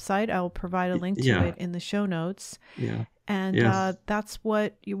beautiful website. I'll provide a link to it in the show notes. Yeah. And that's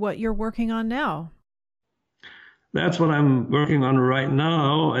what you're working on now. That's what I'm working on right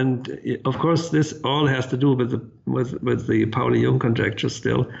now, and of course, this all has to do with the Pauli-Jung conjecture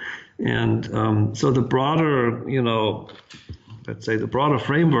still, and so the broader, let's say the broader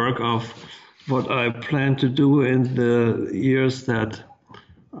framework of what I plan to do in the years that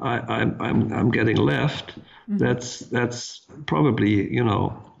I'm getting left. Mm-hmm. That's probably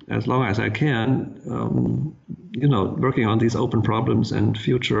as long as I can, working on these open problems and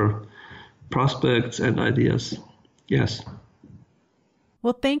future prospects and ideas. Yes.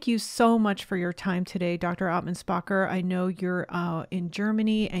 Well, thank you so much for your time today, Dr. Atmanspacher. I know you're in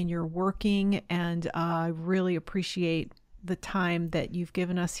Germany and you're working, and I really appreciate the time that you've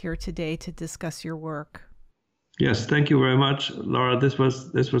given us here today to discuss your work. Yes, thank you very much, Laura. This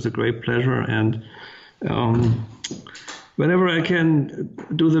was a great pleasure, and whenever I can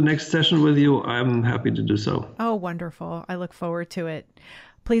do the next session with you, I'm happy to do so. Oh, wonderful. I look forward to it.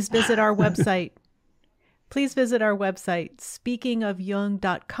 Please visit our website.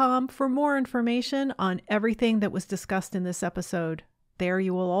 speakingofjung.com for more information on everything that was discussed in this episode. There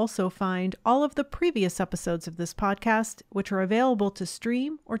you will also find all of the previous episodes of this podcast, which are available to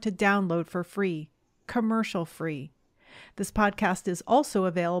stream or to download for free, commercial free. This podcast is also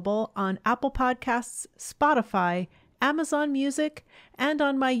available on Apple Podcasts, Spotify, Amazon Music, and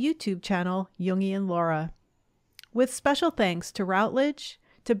on my YouTube channel, Jungian Laura. With special thanks to Routledge,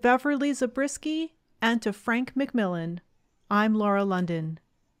 to Beverly Zabriskie, and to Frank McMillan, I'm Laura London,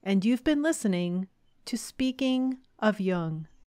 and you've been listening to Speaking of Jung.